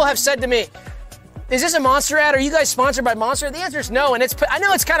mean, people have said to me, is this a Monster ad? Are you guys sponsored by Monster? The answer is no, and I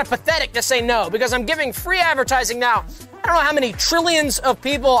know it's kind of pathetic to say no because I'm giving free advertising now. I don't know how many trillions of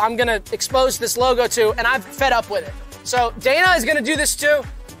people I'm going to expose this logo to, and I'm fed up with it. So Dana is going to do this too.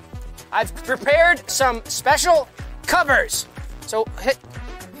 I've prepared some special covers. So hit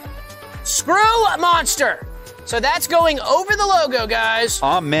Screw Monster. So that's going over the logo, guys.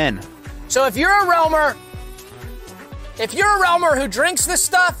 Amen. So if you're a Realmer who drinks this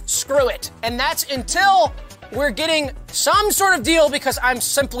stuff, screw it. And that's until we're getting some sort of deal because I'm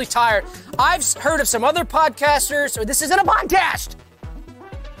simply tired. I've heard of some other podcasters, or this isn't a podcast.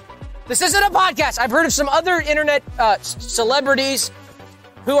 This isn't a podcast. I've heard of some other internet celebrities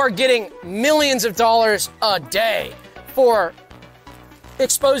who are getting millions of dollars a day for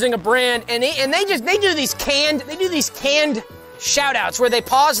exposing a brand, and they do these canned shout outs where they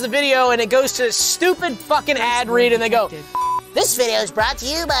pause the video and it goes to stupid fucking ad read and they go, This video is brought to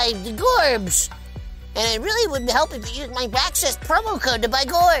you by the Gorbs. And it really would help if you use my access promo code to buy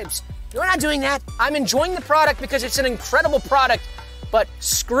Gorbs. we're not doing that. I'm enjoying the product because it's an incredible product, but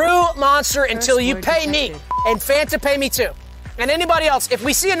screw Monster until you pay me, and Fanta pay me too. And anybody else, if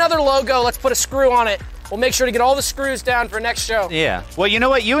we see another logo, let's put a screw on it. We'll make sure to get all the screws down for next show. Yeah. Well, you know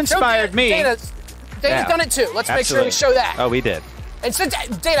what? You inspired me. Dana's done it too. Let's make sure we Absolutely. show that. Oh, we did. And so,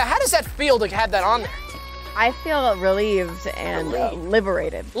 Dana, how does that feel to have that on there? I feel relieved and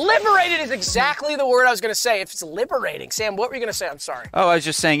liberated. Liberated is exactly the word I was going to say. If it's liberating. Sam, what were you going to say? I'm sorry. Oh, I was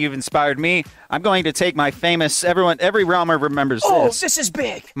just saying you've inspired me. I'm going to take my famous, every Realmer remembers Oh, this. this is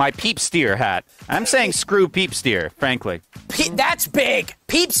big. My Peep Steer hat. I'm saying screw Peep Steer, frankly. That's big.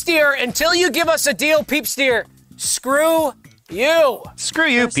 Peep Steer, until you give us a deal, Peep Steer, screw you. Screw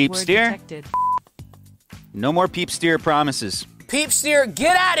you, Curse Peep word Steer. detected. No more Peep Steer promises. Peep Steer,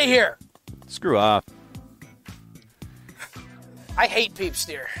 get out of here. Screw off. I hate Peep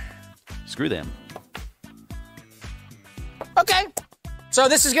Steer. Screw them. Okay. So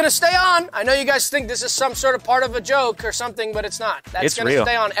this is going to stay on. I know you guys think this is some sort of part of a joke or something, but it's not. That's going to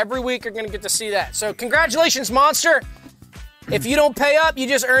stay on. Every week you're going to get to see that. So congratulations, Monster. If you don't pay up, you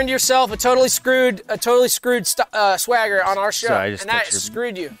just earned yourself a totally screwed swagger on our show. Sorry, and that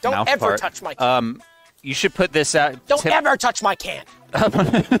screwed you. Don't ever touch my can. You should put this out. Don't ever touch my can.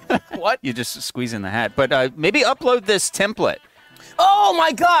 What? You just squeeze in the hat. But maybe upload this template. Oh,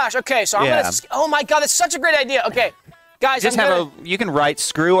 my gosh. Okay, so I'm going to... Oh, my God, that's such a great idea. Okay, guys, just you can write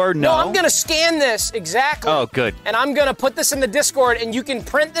screw or no. No, I'm going to scan this exactly. Oh, good. And I'm going to put this in the Discord, and you can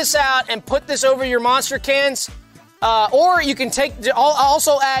print this out and put this over your Monster cans. Or you can I'll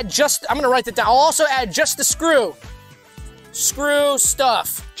also add I'm going to write that down. I'll also add just the screw. Screw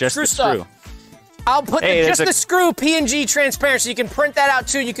stuff. Just the screw. I'll put the screw PNG transparent, so you can print that out,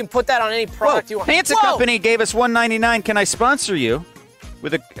 too. You can put that on any product you want. Fancy Company gave us $1.99. Can I sponsor you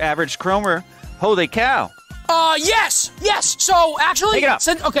with an average chromer? Holy cow. Yes. So, actually... Take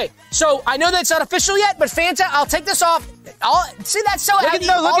it up. So I know that's not official yet, but Fanta, I'll take this off. See, that's so... Look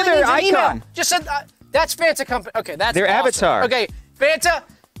at their icon. Just said... that's Fanta Company. Okay, that's their awesome. avatar. Okay, Fanta...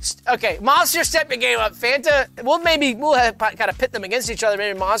 Okay, Monster stepped your game up. Fanta... We'll have kind of pit them against each other.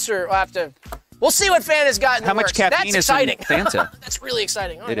 Maybe Monster will have to... We'll see what Fanta's got in the works. How much caffeine is in Fanta? That's really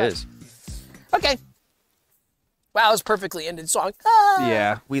exciting. Oh, it is. Okay. Wow, that was a perfully ended song.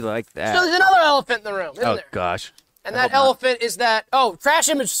 Yeah, we like that. So there's another elephant in the room, isn't there? Oh, gosh. And that elephant is that, Trash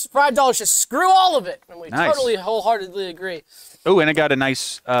Image, $5, just screw all of it. And we totally wholeheartedly agree. Oh, and I got a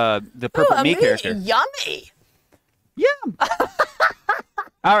nice, the Purple Me character. Yummy. Yum.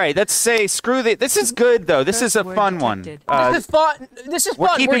 All right, let's say screw the... This is good, though. This is a fun one. This is fun.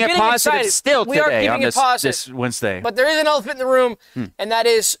 We're keeping it positive excited. still we today are on this Wednesday. But there is an elephant in the room, and that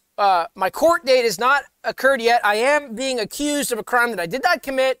is my court date has not occurred yet. I am being accused of a crime that I did not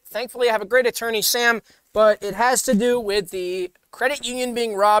commit. Thankfully, I have a great attorney, Sam, but it has to do with the credit union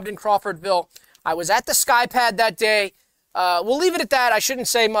being robbed in Crawfordville. I was at the Skypad that day. We'll leave it at that. I shouldn't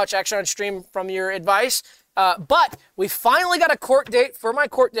say much, actually, on stream from your advice. But we finally got a court date for my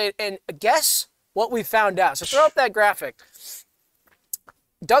court date, and guess what we found out? So throw up that graphic.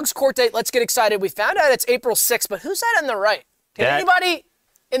 Doug's court date, let's get excited. We found out it's April 6th, but who's that on the right? Can anybody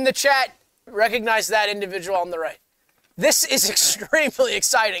in the chat recognize that individual on the right? This is extremely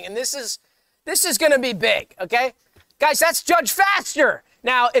exciting, and this is going to be big, okay? Guys, that's Judge Faster.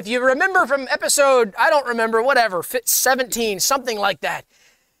 Now, if you remember from episode, I don't remember, whatever, 17, something like that,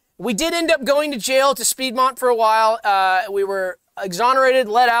 we did end up going to jail to Speedmont for a while. We were exonerated,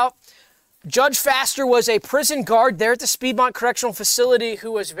 let out. Judge Faster was a prison guard there at the Speedmont Correctional Facility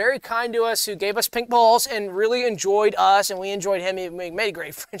who was very kind to us, who gave us pink balls and really enjoyed us, and we enjoyed him. We made a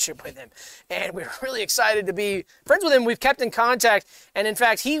great friendship with him, and we were really excited to be friends with him. We've kept in contact, and in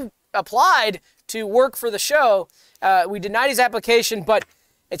fact, he applied to work for the show. We denied his application, but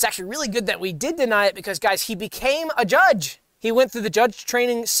it's actually really good that we did deny it because, guys, he became a judge. He went through the judge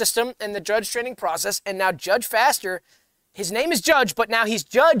training system and the judge training process, and now Judge Faster, his name is Judge, but now he's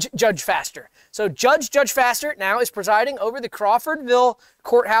Judge Faster. So Judge Faster now is presiding over the Crawfordville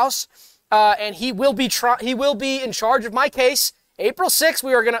courthouse, and he will be in charge of my case. April 6th,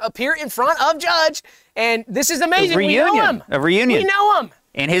 we are going to appear in front of Judge, and this is amazing. We know him. A reunion. We know him.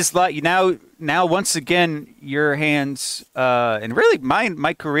 And his now once again, your hands, and really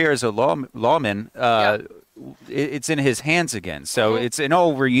my career as a lawman, it's in his hands again. So it's an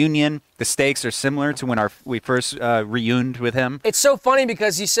old reunion. The stakes are similar to when we first reunited with him. It's so funny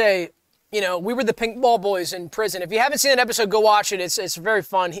because you say, we were the Pink Ball Boys in prison. If you haven't seen that episode, go watch it. It's very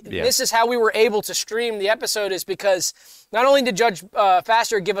fun. This is how we were able to stream the episode, is because not only did Judge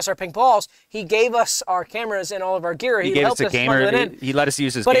Faster give us our pink balls, he gave us our cameras and all of our gear. He gave us a gamer. He let us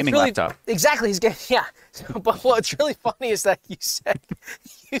use his gaming laptop. Exactly. But what's really funny is that you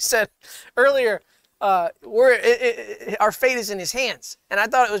said earlier, our fate is in his hands. And I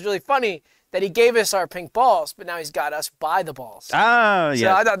thought it was really funny that he gave us our pink balls, but now he's got us by the balls. Oh, yeah.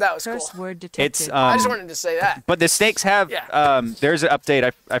 So I thought that was First cool. word detected. I just wanted to say that. But the stakes have, there's an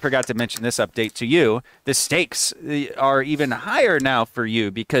update. I forgot to mention this update to you. The stakes are even higher now for you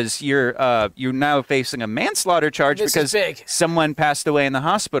because you're now facing a manslaughter charge because someone passed away in the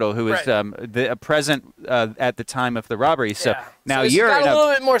hospital who was present at the time of the robbery. So now you're a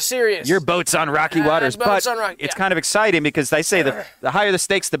little bit more serious. Your boat's on rocky waters, but it's kind of exciting because they say the higher the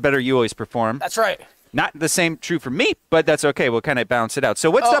stakes, the better you always perform. That's right. Not the same true for me, but that's okay. We'll kind of balance it out.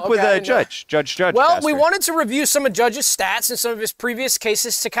 So what's up with Judge? Well, Faster? We wanted to review some of Judge's stats and some of his previous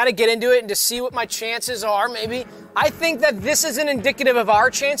cases to kind of get into it and to see what my chances are, maybe. I think that this isn't indicative of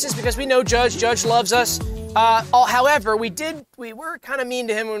our chances because we know Judge. Judge loves us. However, we were kind of mean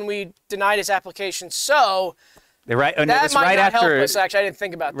to him when we denied his application. So Right, and it That was might right not after. help us, actually. I didn't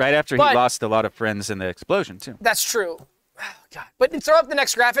think about that. Right after But he lost a lot of friends in the explosion too. That's true. Oh, God. But throw up the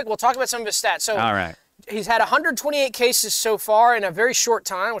next graphic. We'll talk about some of his stats. So All right. he's had 128 cases so far in a very short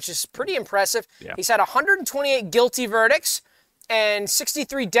time, which is pretty impressive. Yeah. He's had 128 guilty verdicts and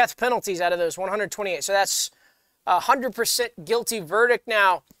 63 death penalties out of those 128. So that's 100% guilty verdict.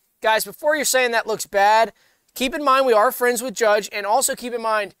 Now, guys, before you're saying that looks bad, keep in mind we are friends with Judge, and also keep in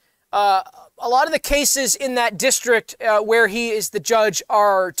mind a lot of the cases in that district where he is the judge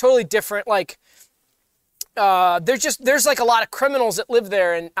are totally different. Like, there's like a lot of criminals that live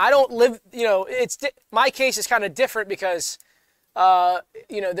there, and I don't live, my case is kind of different because,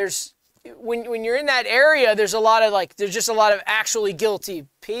 there's, when you're in that area, there's just a lot of actually guilty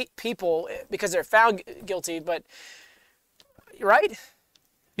people because they're found guilty, but, right?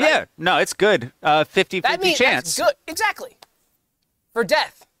 Yeah, no, it's good. 50-50 chance. That's good, exactly, for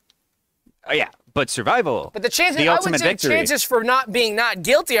death. Oh, yeah, but survival. But the chances, the I ultimate would say victory. chances for not being not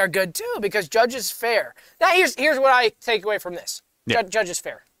guilty are good too, because Judge is fair. Now here's what I take away from this. Yeah. Judge is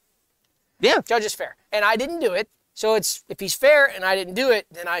fair. Yeah. Judge is fair, and I didn't do it. So if he's fair and I didn't do it,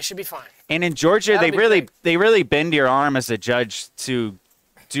 then I should be fine. And in Georgia, That'd they really bend your arm as a judge to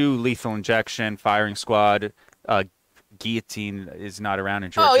do lethal injection, firing squad. Guillotine is not around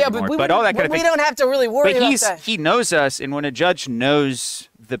in Georgia Oh yeah, anymore. but all that kind of we thing. don't have to really worry about that. He knows us, and when a judge knows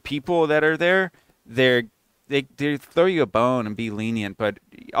the people that are there, they throw you a bone and be lenient. But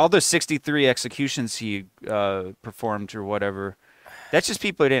all those 63 executions he performed or whatever, that's just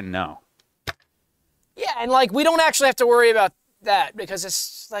people who didn't know. Yeah, and we don't actually have to worry about that because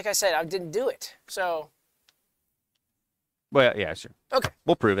it's like I said, I didn't do it. So. Well, yeah, sure. Okay.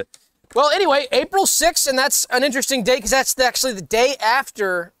 We'll prove it. Well, anyway, April 6th, and that's an interesting date because that's actually the day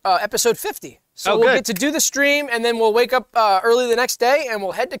after episode 50. So we'll get to do the stream, and then we'll wake up early the next day, and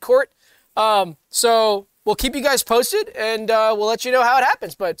we'll head to court. So we'll keep you guys posted, and we'll let you know how it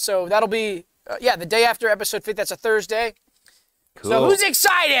happens. But so that'll be, the day after episode 50. That's a Thursday. Cool. So who's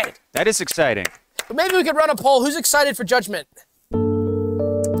excited? That is exciting. But maybe we could run a poll. Who's excited for Judgment?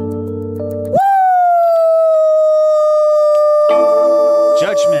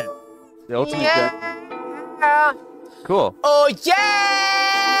 Judgment. The ultimate judgment. Cool. Oh,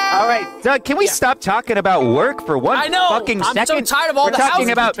 yeah! All right, Doug, can we stop talking about work for one fucking second? I'm so tired of all We're the talking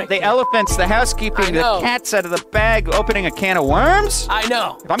housekeeping. about the elephants, the housekeeping, the cats out of the bag, opening a can of worms. I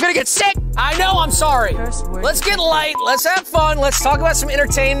know. I'm going to get sick. I know, I'm sorry. Let's get light. Let's have fun. Let's talk about some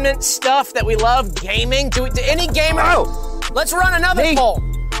entertainment stuff that we love. Gaming. Do any gamers? Oh. Let's run another poll.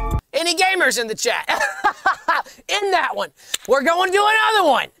 Any gamers in the chat? In that one. We're going to do another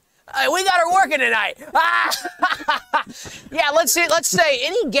one. We got her working tonight. Yeah, let's say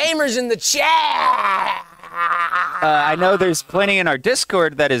any gamers in the chat. I know there's plenty in our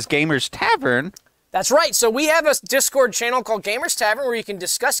Discord that is Gamers Tavern. That's right. So we have a Discord channel called Gamers Tavern where you can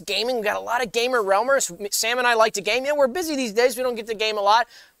discuss gaming. We've got a lot of gamer realmers. Sam and I like to game. Yeah, we're busy these days. We don't get to game a lot.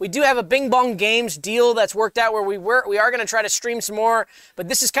 We do have a Bing Bong Games deal that's worked out where we are going to try to stream some more. But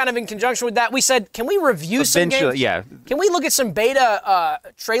this is kind of in conjunction with that. We said, can we review some games? Yeah. Can we look at some beta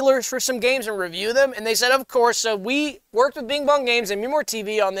trailers for some games and review them? And they said, of course. So we worked with Bing Bong Games and Me More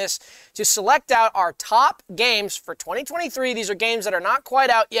TV on this to select out our top games for 2023. These are games that are not quite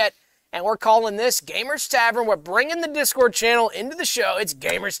out yet. And we're calling this Gamers Tavern. We're bringing the Discord channel into the show. It's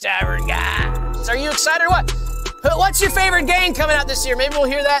Gamers Tavern, guys. Are you excited or what? What's your favorite game coming out this year? Maybe we'll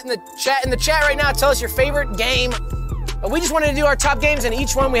hear that in the chat right now. Tell us your favorite game. We just wanted to do our top games, and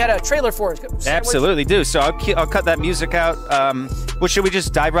each one we had a trailer for. Absolutely do. So I'll cut that music out. Well, should we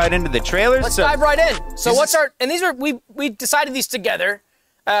just dive right into the trailers? Let's dive right in. So these are we decided these together.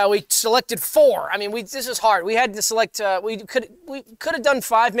 We selected 4. I mean, this is hard. We had to select. We could have done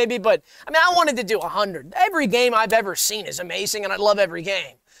 5 maybe, but I mean, I wanted to do 100. Every game I've ever seen is amazing, and I love every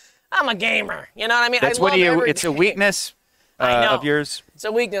game. I'm a gamer. You know what I mean? That's it's a weakness of yours. It's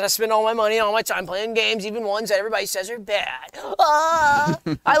a weakness. I spend all my money, all my time playing games, even ones that everybody says are bad.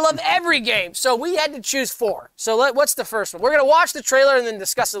 I love every game. So we had to choose 4. So what's the first one? We're going to watch the trailer and then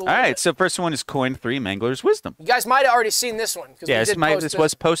discuss it a little bit. All right, so first one is Coin 3 Mangler's Wisdom. You guys might have already seen this one. Yeah, this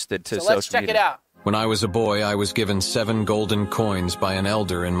was posted to social media. So let's check it out. When I was a boy, I was given 7 golden coins by an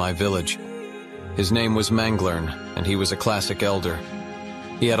elder in my village. His name was Manglern, and he was a classic elder.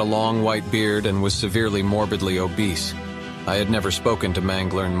 He had a long white beard and was severely morbidly obese. I had never spoken to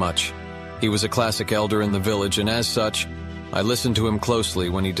Manglern much. He was a classic elder in the village, and as such, I listened to him closely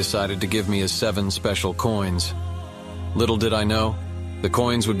when he decided to give me his 7 special coins. Little did I know, the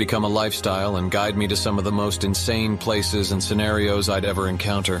coins would become a lifestyle and guide me to some of the most insane places and scenarios I'd ever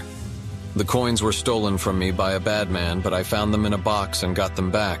encounter. The coins were stolen from me by a bad man, but I found them in a box and got them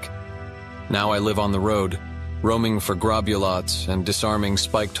back. Now I live on the road, roaming for globulots and disarming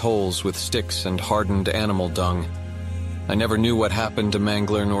spiked holes with sticks and hardened animal dung. I never knew what happened to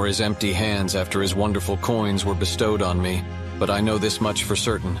Mangler nor his empty hands after his wonderful coins were bestowed on me, but I know this much for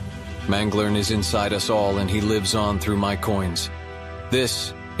certain. Mangler is inside us all, and he lives on through my coins.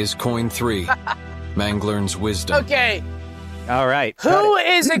 This is coin 3, Mangler's wisdom. Okay. All right. Who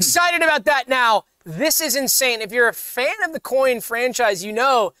is excited about that now? This is insane. If you're a fan of the coin franchise, you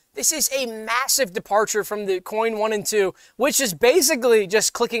know this is a massive departure from the coin 1 and 2, which is basically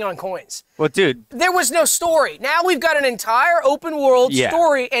just clicking on coins. Well, dude. There was no story. Now we've got an entire open world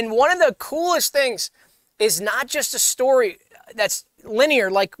story, and one of the coolest things is not just a story that's linear,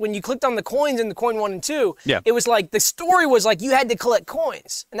 like when you clicked on the coins in the coin 1 and 2, it was like the story was like you had to collect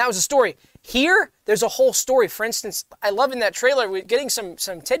coins, and that was a story. Here, there's a whole story. For instance, I love in that trailer, we're getting some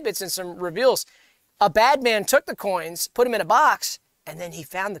tidbits and some reveals. A bad man took the coins, put them in a box, and then he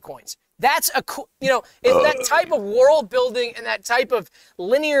found the coins. That's a cool, it's that type of world building and that type of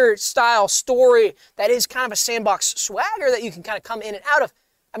linear style story that is kind of a sandbox swagger that you can kind of come in and out of.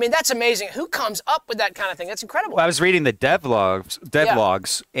 I mean, that's amazing. Who comes up with that kind of thing? That's incredible. Well, I was reading the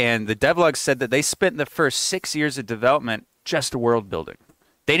devlogs, and the devlogs said that they spent the first 6 years of development just world building.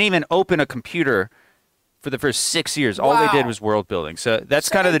 They didn't even open a computer for the first 6 years. All they did was world building. So that's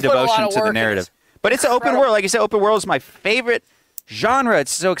kind of the devotion to the narrative. But it's an open world. Like you said, open world is my favorite genre.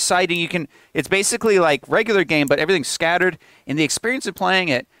 It's so exciting. It's basically like regular game, but everything's scattered. And the experience of playing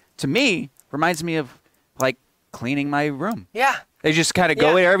it, to me, reminds me of like cleaning my room. Yeah. They just kind of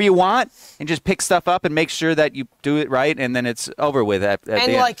go wherever you want and just pick stuff up and make sure that you do it right, and then it's over with at the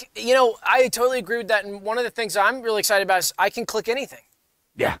end. And I totally agree with that. And one of the things I'm really excited about is I can click anything.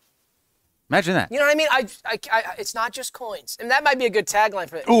 Yeah. Imagine that. You know what I mean? It's not just coins. And that might be a good tagline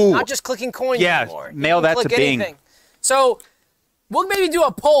for it. Ooh. Not just clicking coins anymore. Mail that to Bing. Anything. So we'll maybe do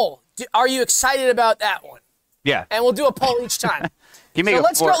a poll. Are you excited about that one? Yeah. And we'll do a poll each time.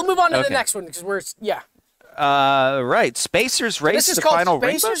 Let's move on to the next one because right. Spacers Race the Final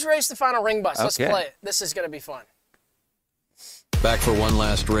Ring Bust? Spacers Race the Final Ring Bust. Let's play it. This is going to be fun. Back for one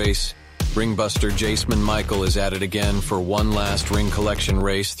last race. Ringbuster Jaceman Michael is at it again for one last ring collection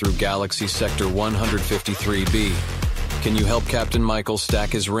race through Galaxy Sector 153B. Can you help Captain Michael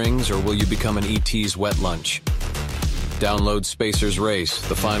stack his rings, or will you become an ET's wet lunch? Download Spacers Race,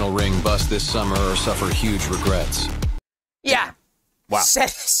 the final ring bust this summer, or suffer huge regrets. Yeah. Wow.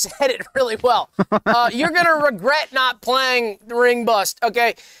 Said it really well. You're going to regret not playing the ring bust,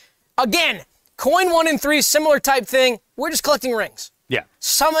 okay? Again, coin 1 and 3, similar type thing. We're just collecting rings. Yeah.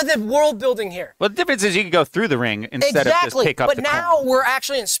 Some of the world building here. Well, the difference is you can go through the ring instead of just pick up the coin. But now we're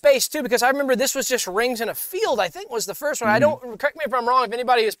actually in space, too, because I remember this was just rings in a field, I think was the first one. Mm-hmm. Correct me if I'm wrong, if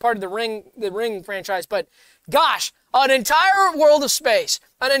anybody is part of the ring franchise, but gosh, an entire world of space,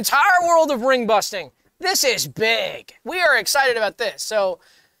 an entire world of ring busting. This is big. We are excited about this. So,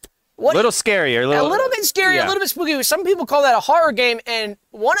 a little scary, a little bit scary, a little bit spooky. Some people call that a horror game, and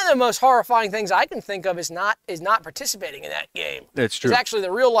one of the most horrifying things I can think of is not participating in that game. That's true. It's actually the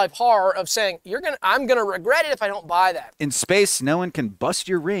real life horror of saying I'm gonna regret it if I don't buy that. In space, no one can bust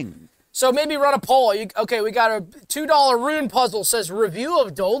your ring. So maybe run a poll. We got a $2 rune puzzle. Says review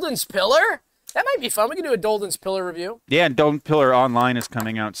of Dolden's Pillar. That might be fun. We can do a Dolden's Pillar review. Yeah, and Dolden's Pillar Online is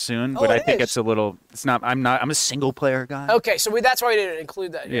coming out soon, but I think it's a little. It's not. I'm a single player guy. Okay, so that's why we didn't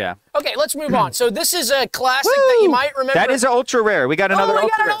include that. Yeah. Okay, let's move on. So this is a classic that you might remember. That is an ultra rare. We got another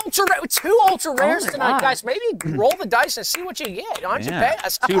ultra rare. Two ultra rares tonight, guys. Maybe roll the dice and see what you get. Why don't you pay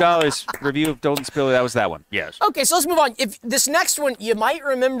us? $2 review of Dolden's Pillar. That was that one. Yes. Okay, so let's move on. If this next one you might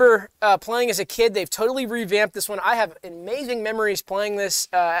remember playing as a kid, they've totally revamped this one. I have amazing memories playing this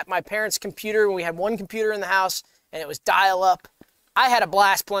at my parents' computer when we had one computer in the house and it was dial-up. I had a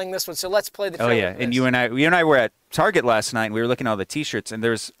blast playing this one, so let's play the trailer. Oh yeah, and you and I were at Target last night and we were looking at all the t-shirts and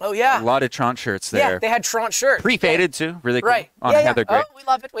there's a lot of Trant shirts there. Yeah, they had Trant shirts. Pre-faded too, really cool. Right. They're great. Oh, we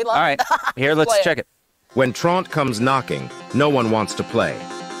love it. All right, here, let's check it. When Trant comes knocking, no one wants to play.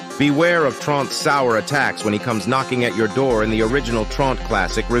 Beware of Trant's sour attacks when he comes knocking at your door in the original Trant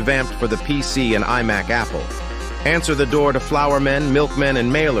classic revamped for the PC and iMac Apple. Answer the door to flowermen, milkmen,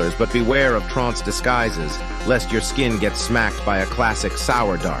 and mailers, but beware of Trant's disguises, lest your skin gets smacked by a classic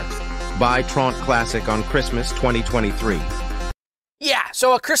sour dart. Buy Trant Classic on Christmas 2023. Yeah,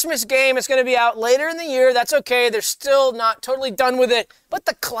 so a Christmas game is going to be out later in the year. That's okay. They're still not totally done with it. But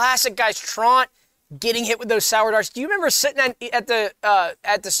the classic, guys, Trant getting hit with those sour darts. Do you remember sitting at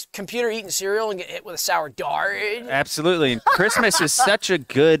the computer eating cereal and getting hit with a sour dart? Absolutely. And Christmas is such a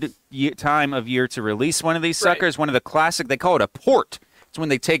good time of year to release one of these suckers. Right. One of the classic, they call it a port. It's when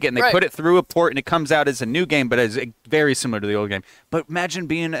they take it and they put it through a port and it comes out as a new game, but it's very similar to the old game. But imagine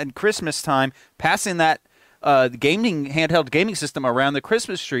being at Christmas time, passing that handheld gaming system around the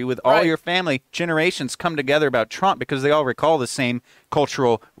Christmas tree with all your family generations come together about Trump because they all recall the same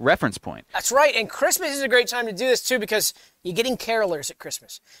cultural reference point. That's right, and Christmas is a great time to do this too because you're getting carolers at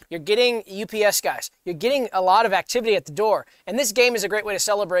Christmas. You're getting UPS guys. You're getting a lot of activity at the door, and this game is a great way to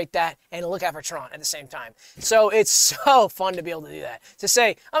celebrate that and look out for Tron at the same time. So it's so fun to be able to do that. To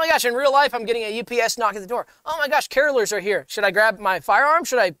say, oh my gosh, in real life I'm getting a UPS knock at the door. Oh my gosh, carolers are here. Should I grab my firearm?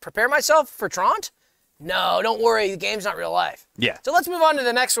 Should I prepare myself for Tron? No, don't worry. The game's not real life. Yeah. So let's move on to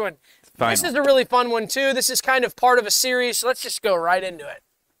the next one. Final. This is a really fun one, too. This is kind of part of a series, so let's just go right into it.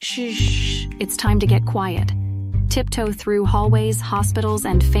 Shh. It's time to get quiet. Tiptoe through hallways, hospitals,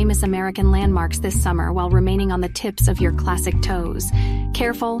 and famous American landmarks this summer while remaining on the tips of your classic toes.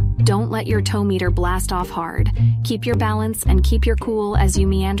 Careful, don't let your toe meter blast off hard. Keep your balance and keep your cool as you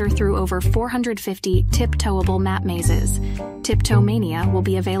meander through over 450 tiptoeable map mazes. Tiptoe Mania will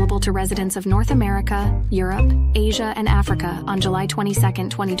be available to residents of North America, Europe, Asia, and Africa on July 22nd,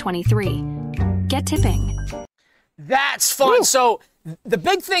 2023. Get tipping. That's fun. Woo. So the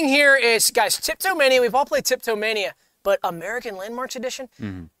big thing here is, guys, Tiptoe Mania. We've all played Tiptoe Mania, but American Landmarks Edition,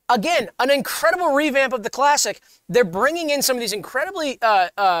 again, an incredible revamp of the classic. They're bringing in some of these incredibly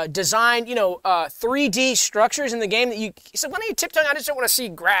designed, 3D structures in the game that you. So when you're tiptoeing, I just don't want to see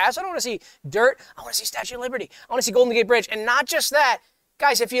grass. I don't want to see dirt. I want to see Statue of Liberty. I want to see Golden Gate Bridge, and not just that,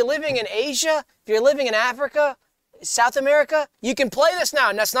 guys. If you're living in Asia, if you're living in Africa, South America, you can play this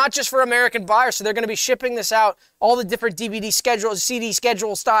now, and that's not just for American buyers, so they're going to be shipping this out, all the different DVD schedules, CD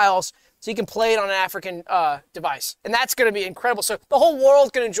schedule styles, so you can play it on an African device, and that's going to be incredible. So the whole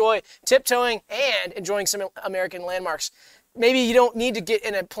world can enjoy tiptoeing and enjoying some American landmarks. Maybe you don't need to get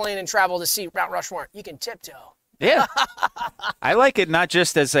in a plane and travel to see Mount Rushmore. You can tiptoe. Yeah. I like it not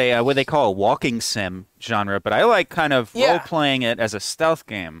just as a what they call a walking sim genre, but I like kind of role-playing it as a stealth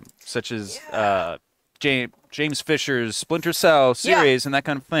game, such as James Fisher's Splinter Cell series and that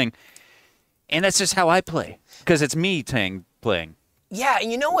kind of thing. And that's just how I play, because it's me playing. Yeah,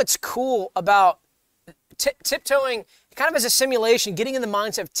 and you know what's cool about tiptoeing, kind of as a simulation, getting in the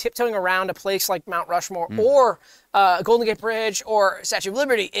mindset of tiptoeing around a place like Mount Rushmore or Golden Gate Bridge or Statue of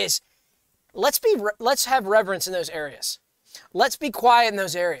Liberty is, let's have reverence in those areas. Let's be quiet in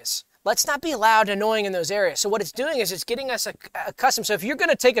those areas. Let's not be loud and annoying in those areas. So what it's doing is it's getting us accustomed. So if you're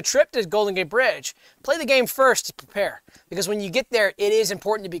going to take a trip to Golden Gate Bridge, play the game first to prepare. Because when you get there, it is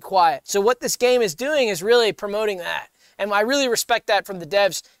important to be quiet. So what this game is doing is really promoting that. And I really respect that from the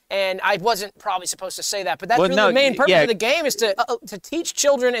devs. And I wasn't probably supposed to say that. But that's the main purpose of the game is to teach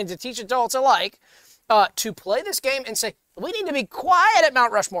children and to teach adults alike to play this game and say, we need to be quiet at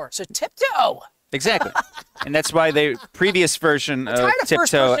Mount Rushmore. So tiptoe. Exactly. And that's why the previous version of tired of Tiptoe...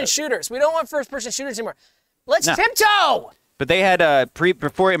 first-person shooters. We don't want first-person shooters anymore. Let's tiptoe! But they had,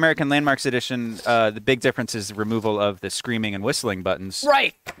 before American Landmarks Edition, the big difference is the removal of the screaming and whistling buttons.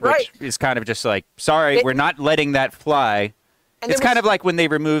 Right. Which is kind of just like, sorry, we're not letting that fly. It's kind of like when they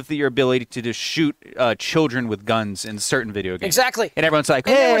removed your ability to just shoot children with guns in certain video games. Exactly. And everyone's like,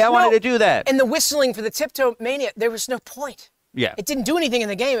 hey, I wanted to do that. And the whistling for the Tiptoe Mania, there was no point. Yeah. It didn't do anything in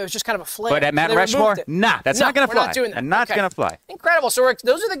the game. It was just kind of a flare. But at Mount Rushmore, that's not going to fly. We're not doing that. Not going to fly. Incredible. So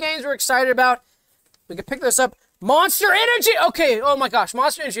those are the games we're excited about. We can pick this up. Monster Energy. Okay. Oh, my gosh.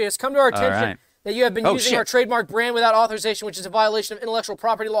 Monster Energy has come to our attention that you have been using our trademark brand without authorization, which is a violation of intellectual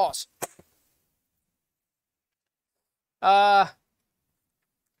property laws. Well,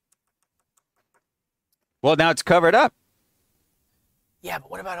 now it's covered up. Yeah,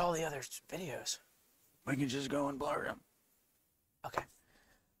 but what about all the other videos? We can just go and blur them. Okay.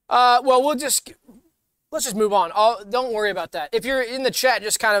 Well, let's just move on. Don't worry about that. If you're in the chat,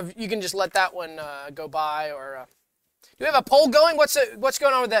 you can just let that one go by. Or do we have a poll going? What's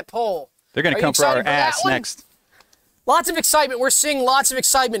going on with that poll? They're going to come for our ass next. Lots of excitement. We're seeing lots of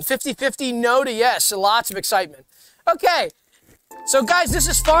excitement. 50-50 no to yes. So lots of excitement. Okay. So guys, this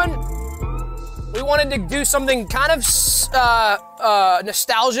is fun. We wanted to do something kind of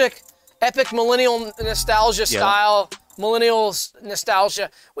nostalgic, epic millennial nostalgia style. Millennials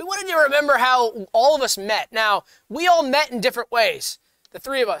nostalgia. We wanted to remember how all of us met. Now, we all met in different ways. The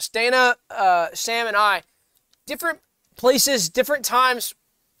three of us, Dana, Sam, and I, different places, different times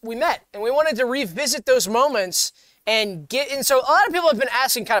we met. And we wanted to revisit those moments and get in. So a lot of people have been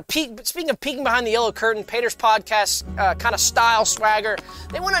asking, speaking of peeking behind the yellow curtain, Pater's podcast kind of style, swagger.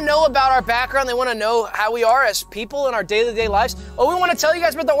 They want to know about our background. They want to know how we are as people in our day-to-day lives. We want to tell you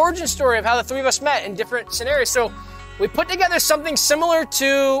guys about the origin story of how the three of us met in different scenarios. So we put together something similar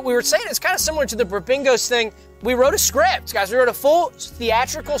to, we were saying it's kind of similar to the Bingos thing. We wrote a script, guys. We wrote a full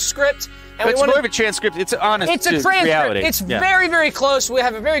theatrical script, And it's more of a transcript. It's honest. It's a to transcript. reality. It's very, very close. We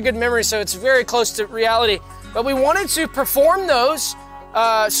have a very good memory, so it's very close to reality. But we wanted to perform those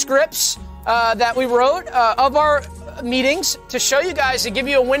scripts that we wrote of our meetings to show you guys, to give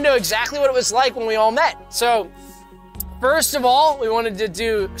you a window exactly what it was like when we all met. So, first of all, we wanted to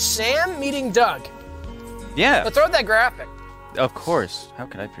do Sam meeting Doug. Yeah. But throw that graphic. Of course. How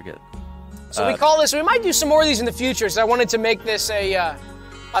could I forget? So we call this, we might do some more of these in the future, so I wanted to make this a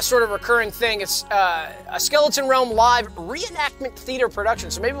sort of recurring thing. It's a Skeleton Realm live reenactment theater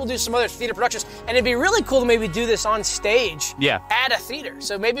production. So maybe we'll do some other theater productions. And it'd be really cool to maybe do this on stage at a theater.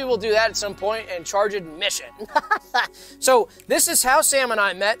 So maybe we'll do that at some point and charge admission. So this is how Sam and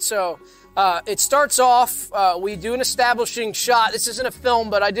I met. So it starts off, we do an establishing shot. This isn't a film,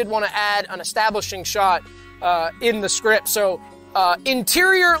 but I did want to add an establishing shot in the script. So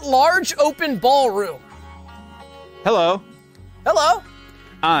interior large open ballroom. Hello. Hello.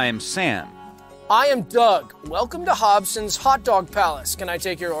 I'm Sam. I am Doug. Welcome to Hobson's Hot Dog Palace. Can I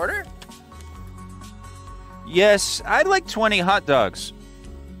take your order? Yes, I'd like 20 hot dogs.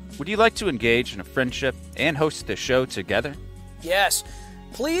 Would you like to engage in a friendship and host the show together? Yes.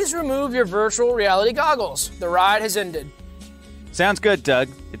 Please remove your virtual reality goggles. The ride has ended. Sounds good, Doug.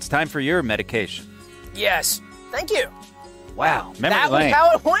 It's time for your medication. Yes. Thank you. Wow. Memory that lane. was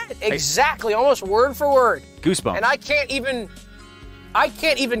how it went. Exactly. Almost word for word. Goosebumps. And I can't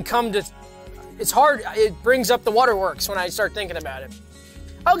even come to, it's hard. It brings up the waterworks when I start thinking about it.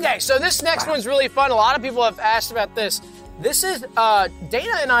 Okay, so this next one's really fun. A lot of people have asked about this. This is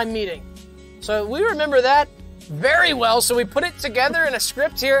Dana and I meeting. So we remember that very well. So we put it together in a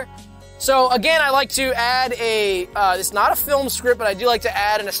script here. So again, I like to add it's not a film script, but I do like to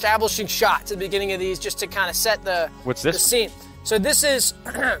add an establishing shot to the beginning of these just to kind of set the scene. So this is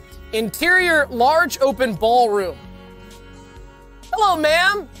interior large open ballroom. Hello,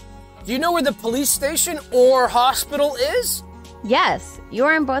 ma'am. Do you know where the police station or hospital is? Yes, you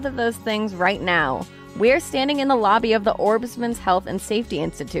are in both of those things right now. We're standing in the lobby of the Orbsman's Health and Safety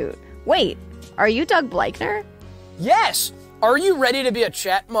Institute. Wait, are you Doug Bleichner? Yes. Are you ready to be a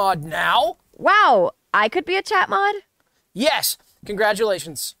chat mod now? Wow, I could be a chat mod? Yes.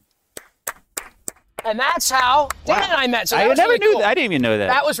 Congratulations. And that's how Dana and I met. So I was never really knew cool. that. I didn't even know that.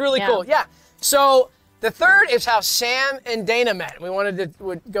 That was really cool. Yeah. So the third is how Sam and Dana met. We wanted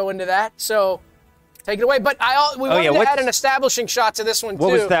to go into that. So take it away. But we wanted to add an establishing shot to this one, too.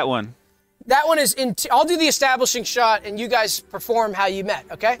 What was that one? That one is, I'll do the establishing shot, and you guys perform how you met,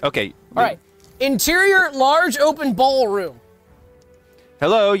 okay? Okay. All right. Interior large open ballroom.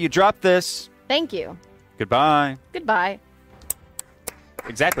 Hello, you dropped this. Thank you. Goodbye. Goodbye.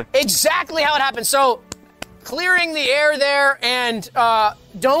 Exactly. Exactly how it happened. So, clearing the air there, and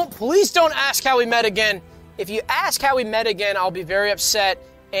please don't ask how we met again. If you ask how we met again, I'll be very upset,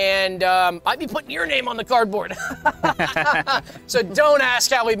 and I'd be putting your name on the cardboard. So don't ask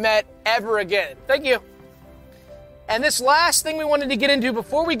how we met ever again. Thank you. And this last thing we wanted to get into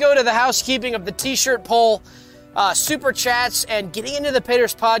before we go to the housekeeping of the t-shirt poll, super chats, and getting into the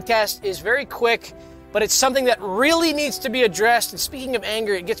Paters podcast is very quick, but it's something that really needs to be addressed. And speaking of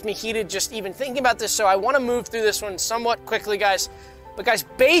anger, it gets me heated just even thinking about this, so I want to move through this one somewhat quickly, guys. But guys,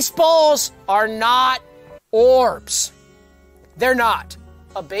 baseballs are not orbs. They're not.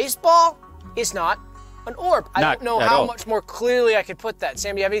 A baseball is not an orb. I don't know how much more clearly I could put that.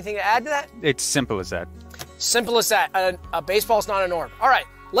 Sam, do you have anything to add to that? It's simple as that. Simple as that. A baseball's not an orb. All right,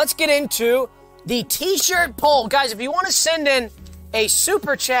 let's get into the t-shirt poll. Guys, if you want to send in a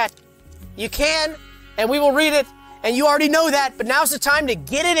super chat, you can, and we will read it. And you already know that, but now's the time to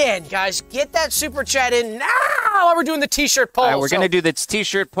get it in, guys. Get that super chat in now while we're doing the t-shirt poll. We're going to do this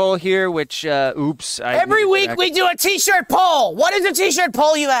t-shirt poll here, which, every week we do a t-shirt poll. What is a t-shirt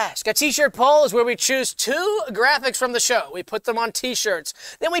poll, you ask? A t-shirt poll is where we choose 2 graphics from the show. We put them on t-shirts.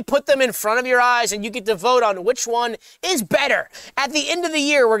 Then we put them in front of your eyes, and you get to vote on which one is better. At the end of the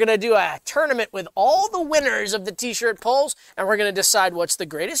year, we're going to do a tournament with all the winners of the t-shirt polls, and we're going to decide what's the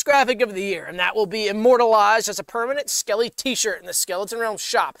greatest graphic of the year, and that will be immortalized as a permanent Skelly t-shirt in the Skeleton Realm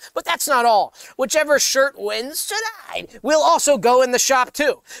shop. But that's not all. Whichever shirt wins tonight will also go in the shop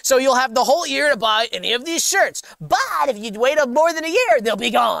too. So you'll have the whole year to buy any of these shirts. But if you wait up more than a year, they'll be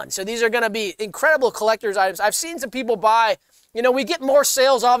gone. So these are going to be incredible collector's items. I've seen some people buy, we get more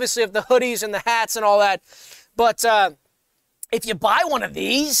sales obviously of the hoodies and the hats and all that. But if you buy one of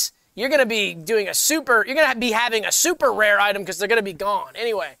these, you're going to be doing you're going to be having a super rare item because they're going to be gone.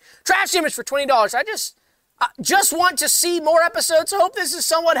 Anyway, Trash Image for $20. I just want to see more episodes. I hope this is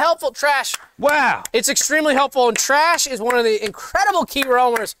somewhat helpful, Trash. Wow. It's extremely helpful, and Trash is one of the incredible key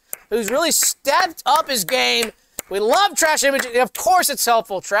realmers who's really stepped up his game. We love Trash Image. Of course it's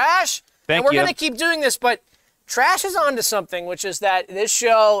helpful, Trash. And we're you. going to keep doing this, but Trash is onto something, which is that this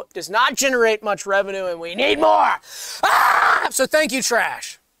show does not generate much revenue, and we need more. So thank you,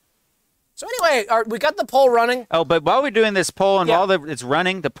 Trash. So anyway, we got the poll running. Oh, but while we're doing this poll and while it's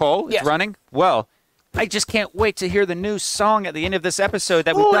running, the poll is running, well, I just can't wait to hear the new song at the end of this episode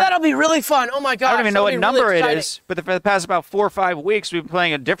that we've done. That'll be really fun. Oh, my God. I don't even know what number it is, but for the past about 4 or 5 weeks, we've been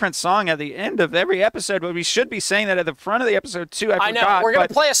playing a different song at the end of every episode, but we should be saying that at the front of the episode, too. I forgot. I know. We're going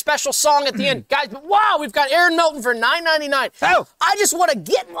to play a special song at the end. Guys, wow, we've got Aaron Melton for $9.99. Oh! I just want to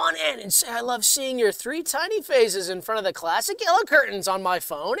get on in and say I love seeing your 3 tiny faces in front of the classic yellow curtains on my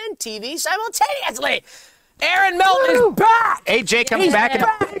phone and TV simultaneously. Aaron Melton is back. AJ comes back.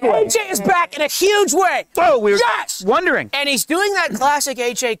 AJ is back in a huge way. Oh, we were wondering. And he's doing that classic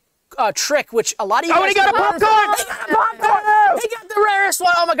AJ trick, which a lot of you guys... he got a popcorn! He got a popcorn! He got the rarest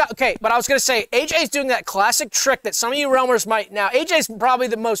one. Oh, my God. Okay, but I was going to say, AJ's doing that classic trick that some of you Realmers might... Now, AJ's probably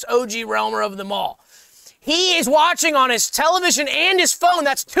the most OG Realmer of them all. He is watching on his television and his phone.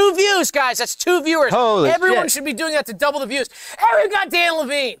 That's 2 views, guys. That's 2 viewers. Holy Everyone shit. should be doing that to double the views. And we've got Dan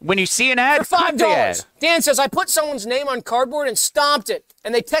Levine. When you see an ad, For click the ad. $5. Dan says, I put someone's name on cardboard and stomped it.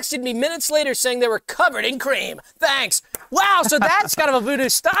 And they texted me minutes later saying they were covered in cream. Thanks. Wow, so that's kind of a voodoo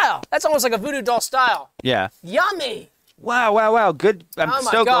style. That's almost like a voodoo doll style. Yeah. Yummy. Wow. Good. I'm Oh,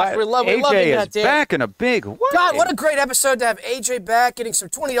 my so gosh. glad. We're loving AJ that, is Dan. back in a big way. God, what a great episode to have AJ back, getting some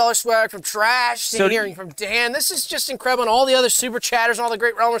 $20 swag from Trash, hearing from Dan. This is just incredible. And all the other super chatters and all the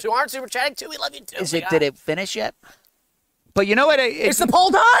great Realmers who aren't super chatting too, we love you too. Did it finish yet? But you know what? Is the poll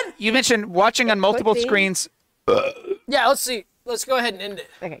done? You mentioned watching on multiple screens. Yeah, let's see. Let's go ahead and end it.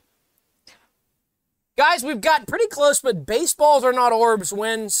 Okay. Guys, we've got pretty close, but baseballs are not orbs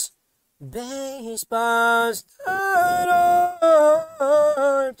wins. Baseballs.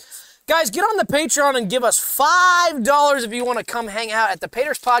 Guys, get on the Patreon and give us $5 if you want to come hang out at the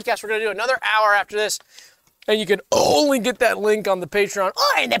Paters Podcast. We're going to do another hour after this, and you can only get that link on the Patreon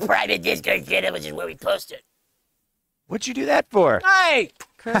or in the private Discord channel, which is where we post it. What'd you do that for? Hey,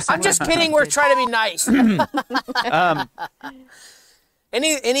 I'm just kidding. We're trying to be nice.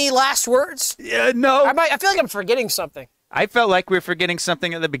 Any last words? No. I feel like I'm forgetting something. I felt like we were forgetting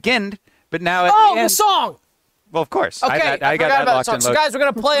something at the beginning, but now at the end. The song. Well, of course. Okay, I got forgot that about locked the song. and So, loaded. guys, we're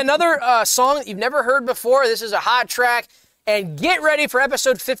going to play another song that you've never heard before. This is a hot track. And get ready for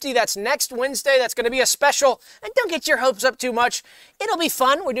episode 50. That's next Wednesday. That's going to be a special. And don't get your hopes up too much. It'll be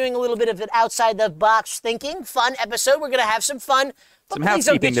fun. We're doing a little bit of an outside-the-box thinking, fun episode. We're going to have some fun. But Some please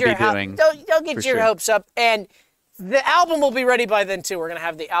don't housekeeping get to your be doing. Don't get for your sure. hopes up. And the album will be ready by then, too. We're going to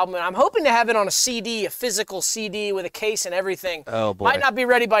have the album. And I'm hoping to have it on a CD, a physical CD with a case and everything. Oh, boy. Might not be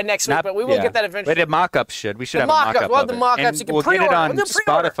ready by next week, but we will get that eventually. But the mock-up should. We should The have a mock-ups. mock-up We'll have of the it. mock-ups. And You can we'll get it pre-order. on We'll do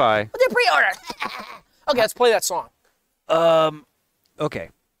pre-order. Spotify. We'll do pre-order. Okay, let's play that song. Okay.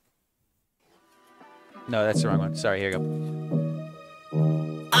 No, that's the wrong one. Sorry, here you go.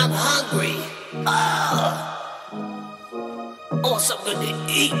 I'm hungry. Oh, something to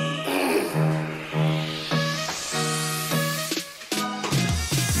eat.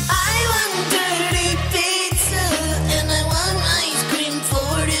 I want dirty pizza and I want ice cream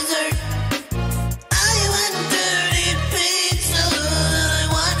for dessert. I want dirty pizza and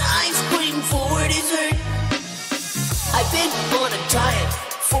I want ice cream for dessert. I've been on a diet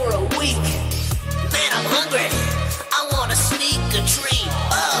for a week. Man, I'm hungry. I want to sneak a treat.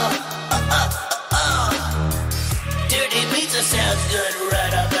 Dirty pizza sounds good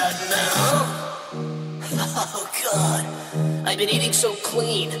right about now. Oh, God. I've been eating so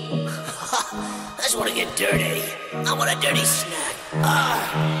clean. I just want to get dirty. I want a dirty snack. I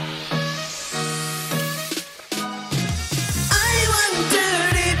want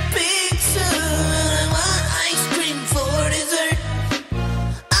dirty pizza. I want ice cream for dessert.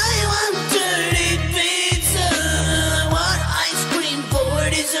 I want dirty pizza. I want ice cream for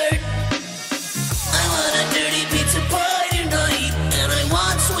dessert. I want a dirty pizza pie tonight, and I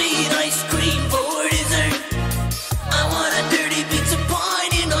want sweet ice cream for dessert. I want a dirty pizza pie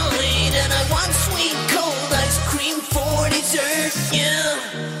tonight, and I want sweet cold ice cream for dessert. Yeah.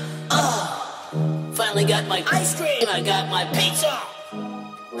 Finally got my ice cream. I got my pizza.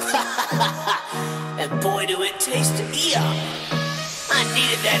 And boy, do it taste yum. I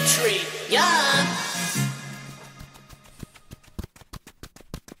needed that treat. Yum.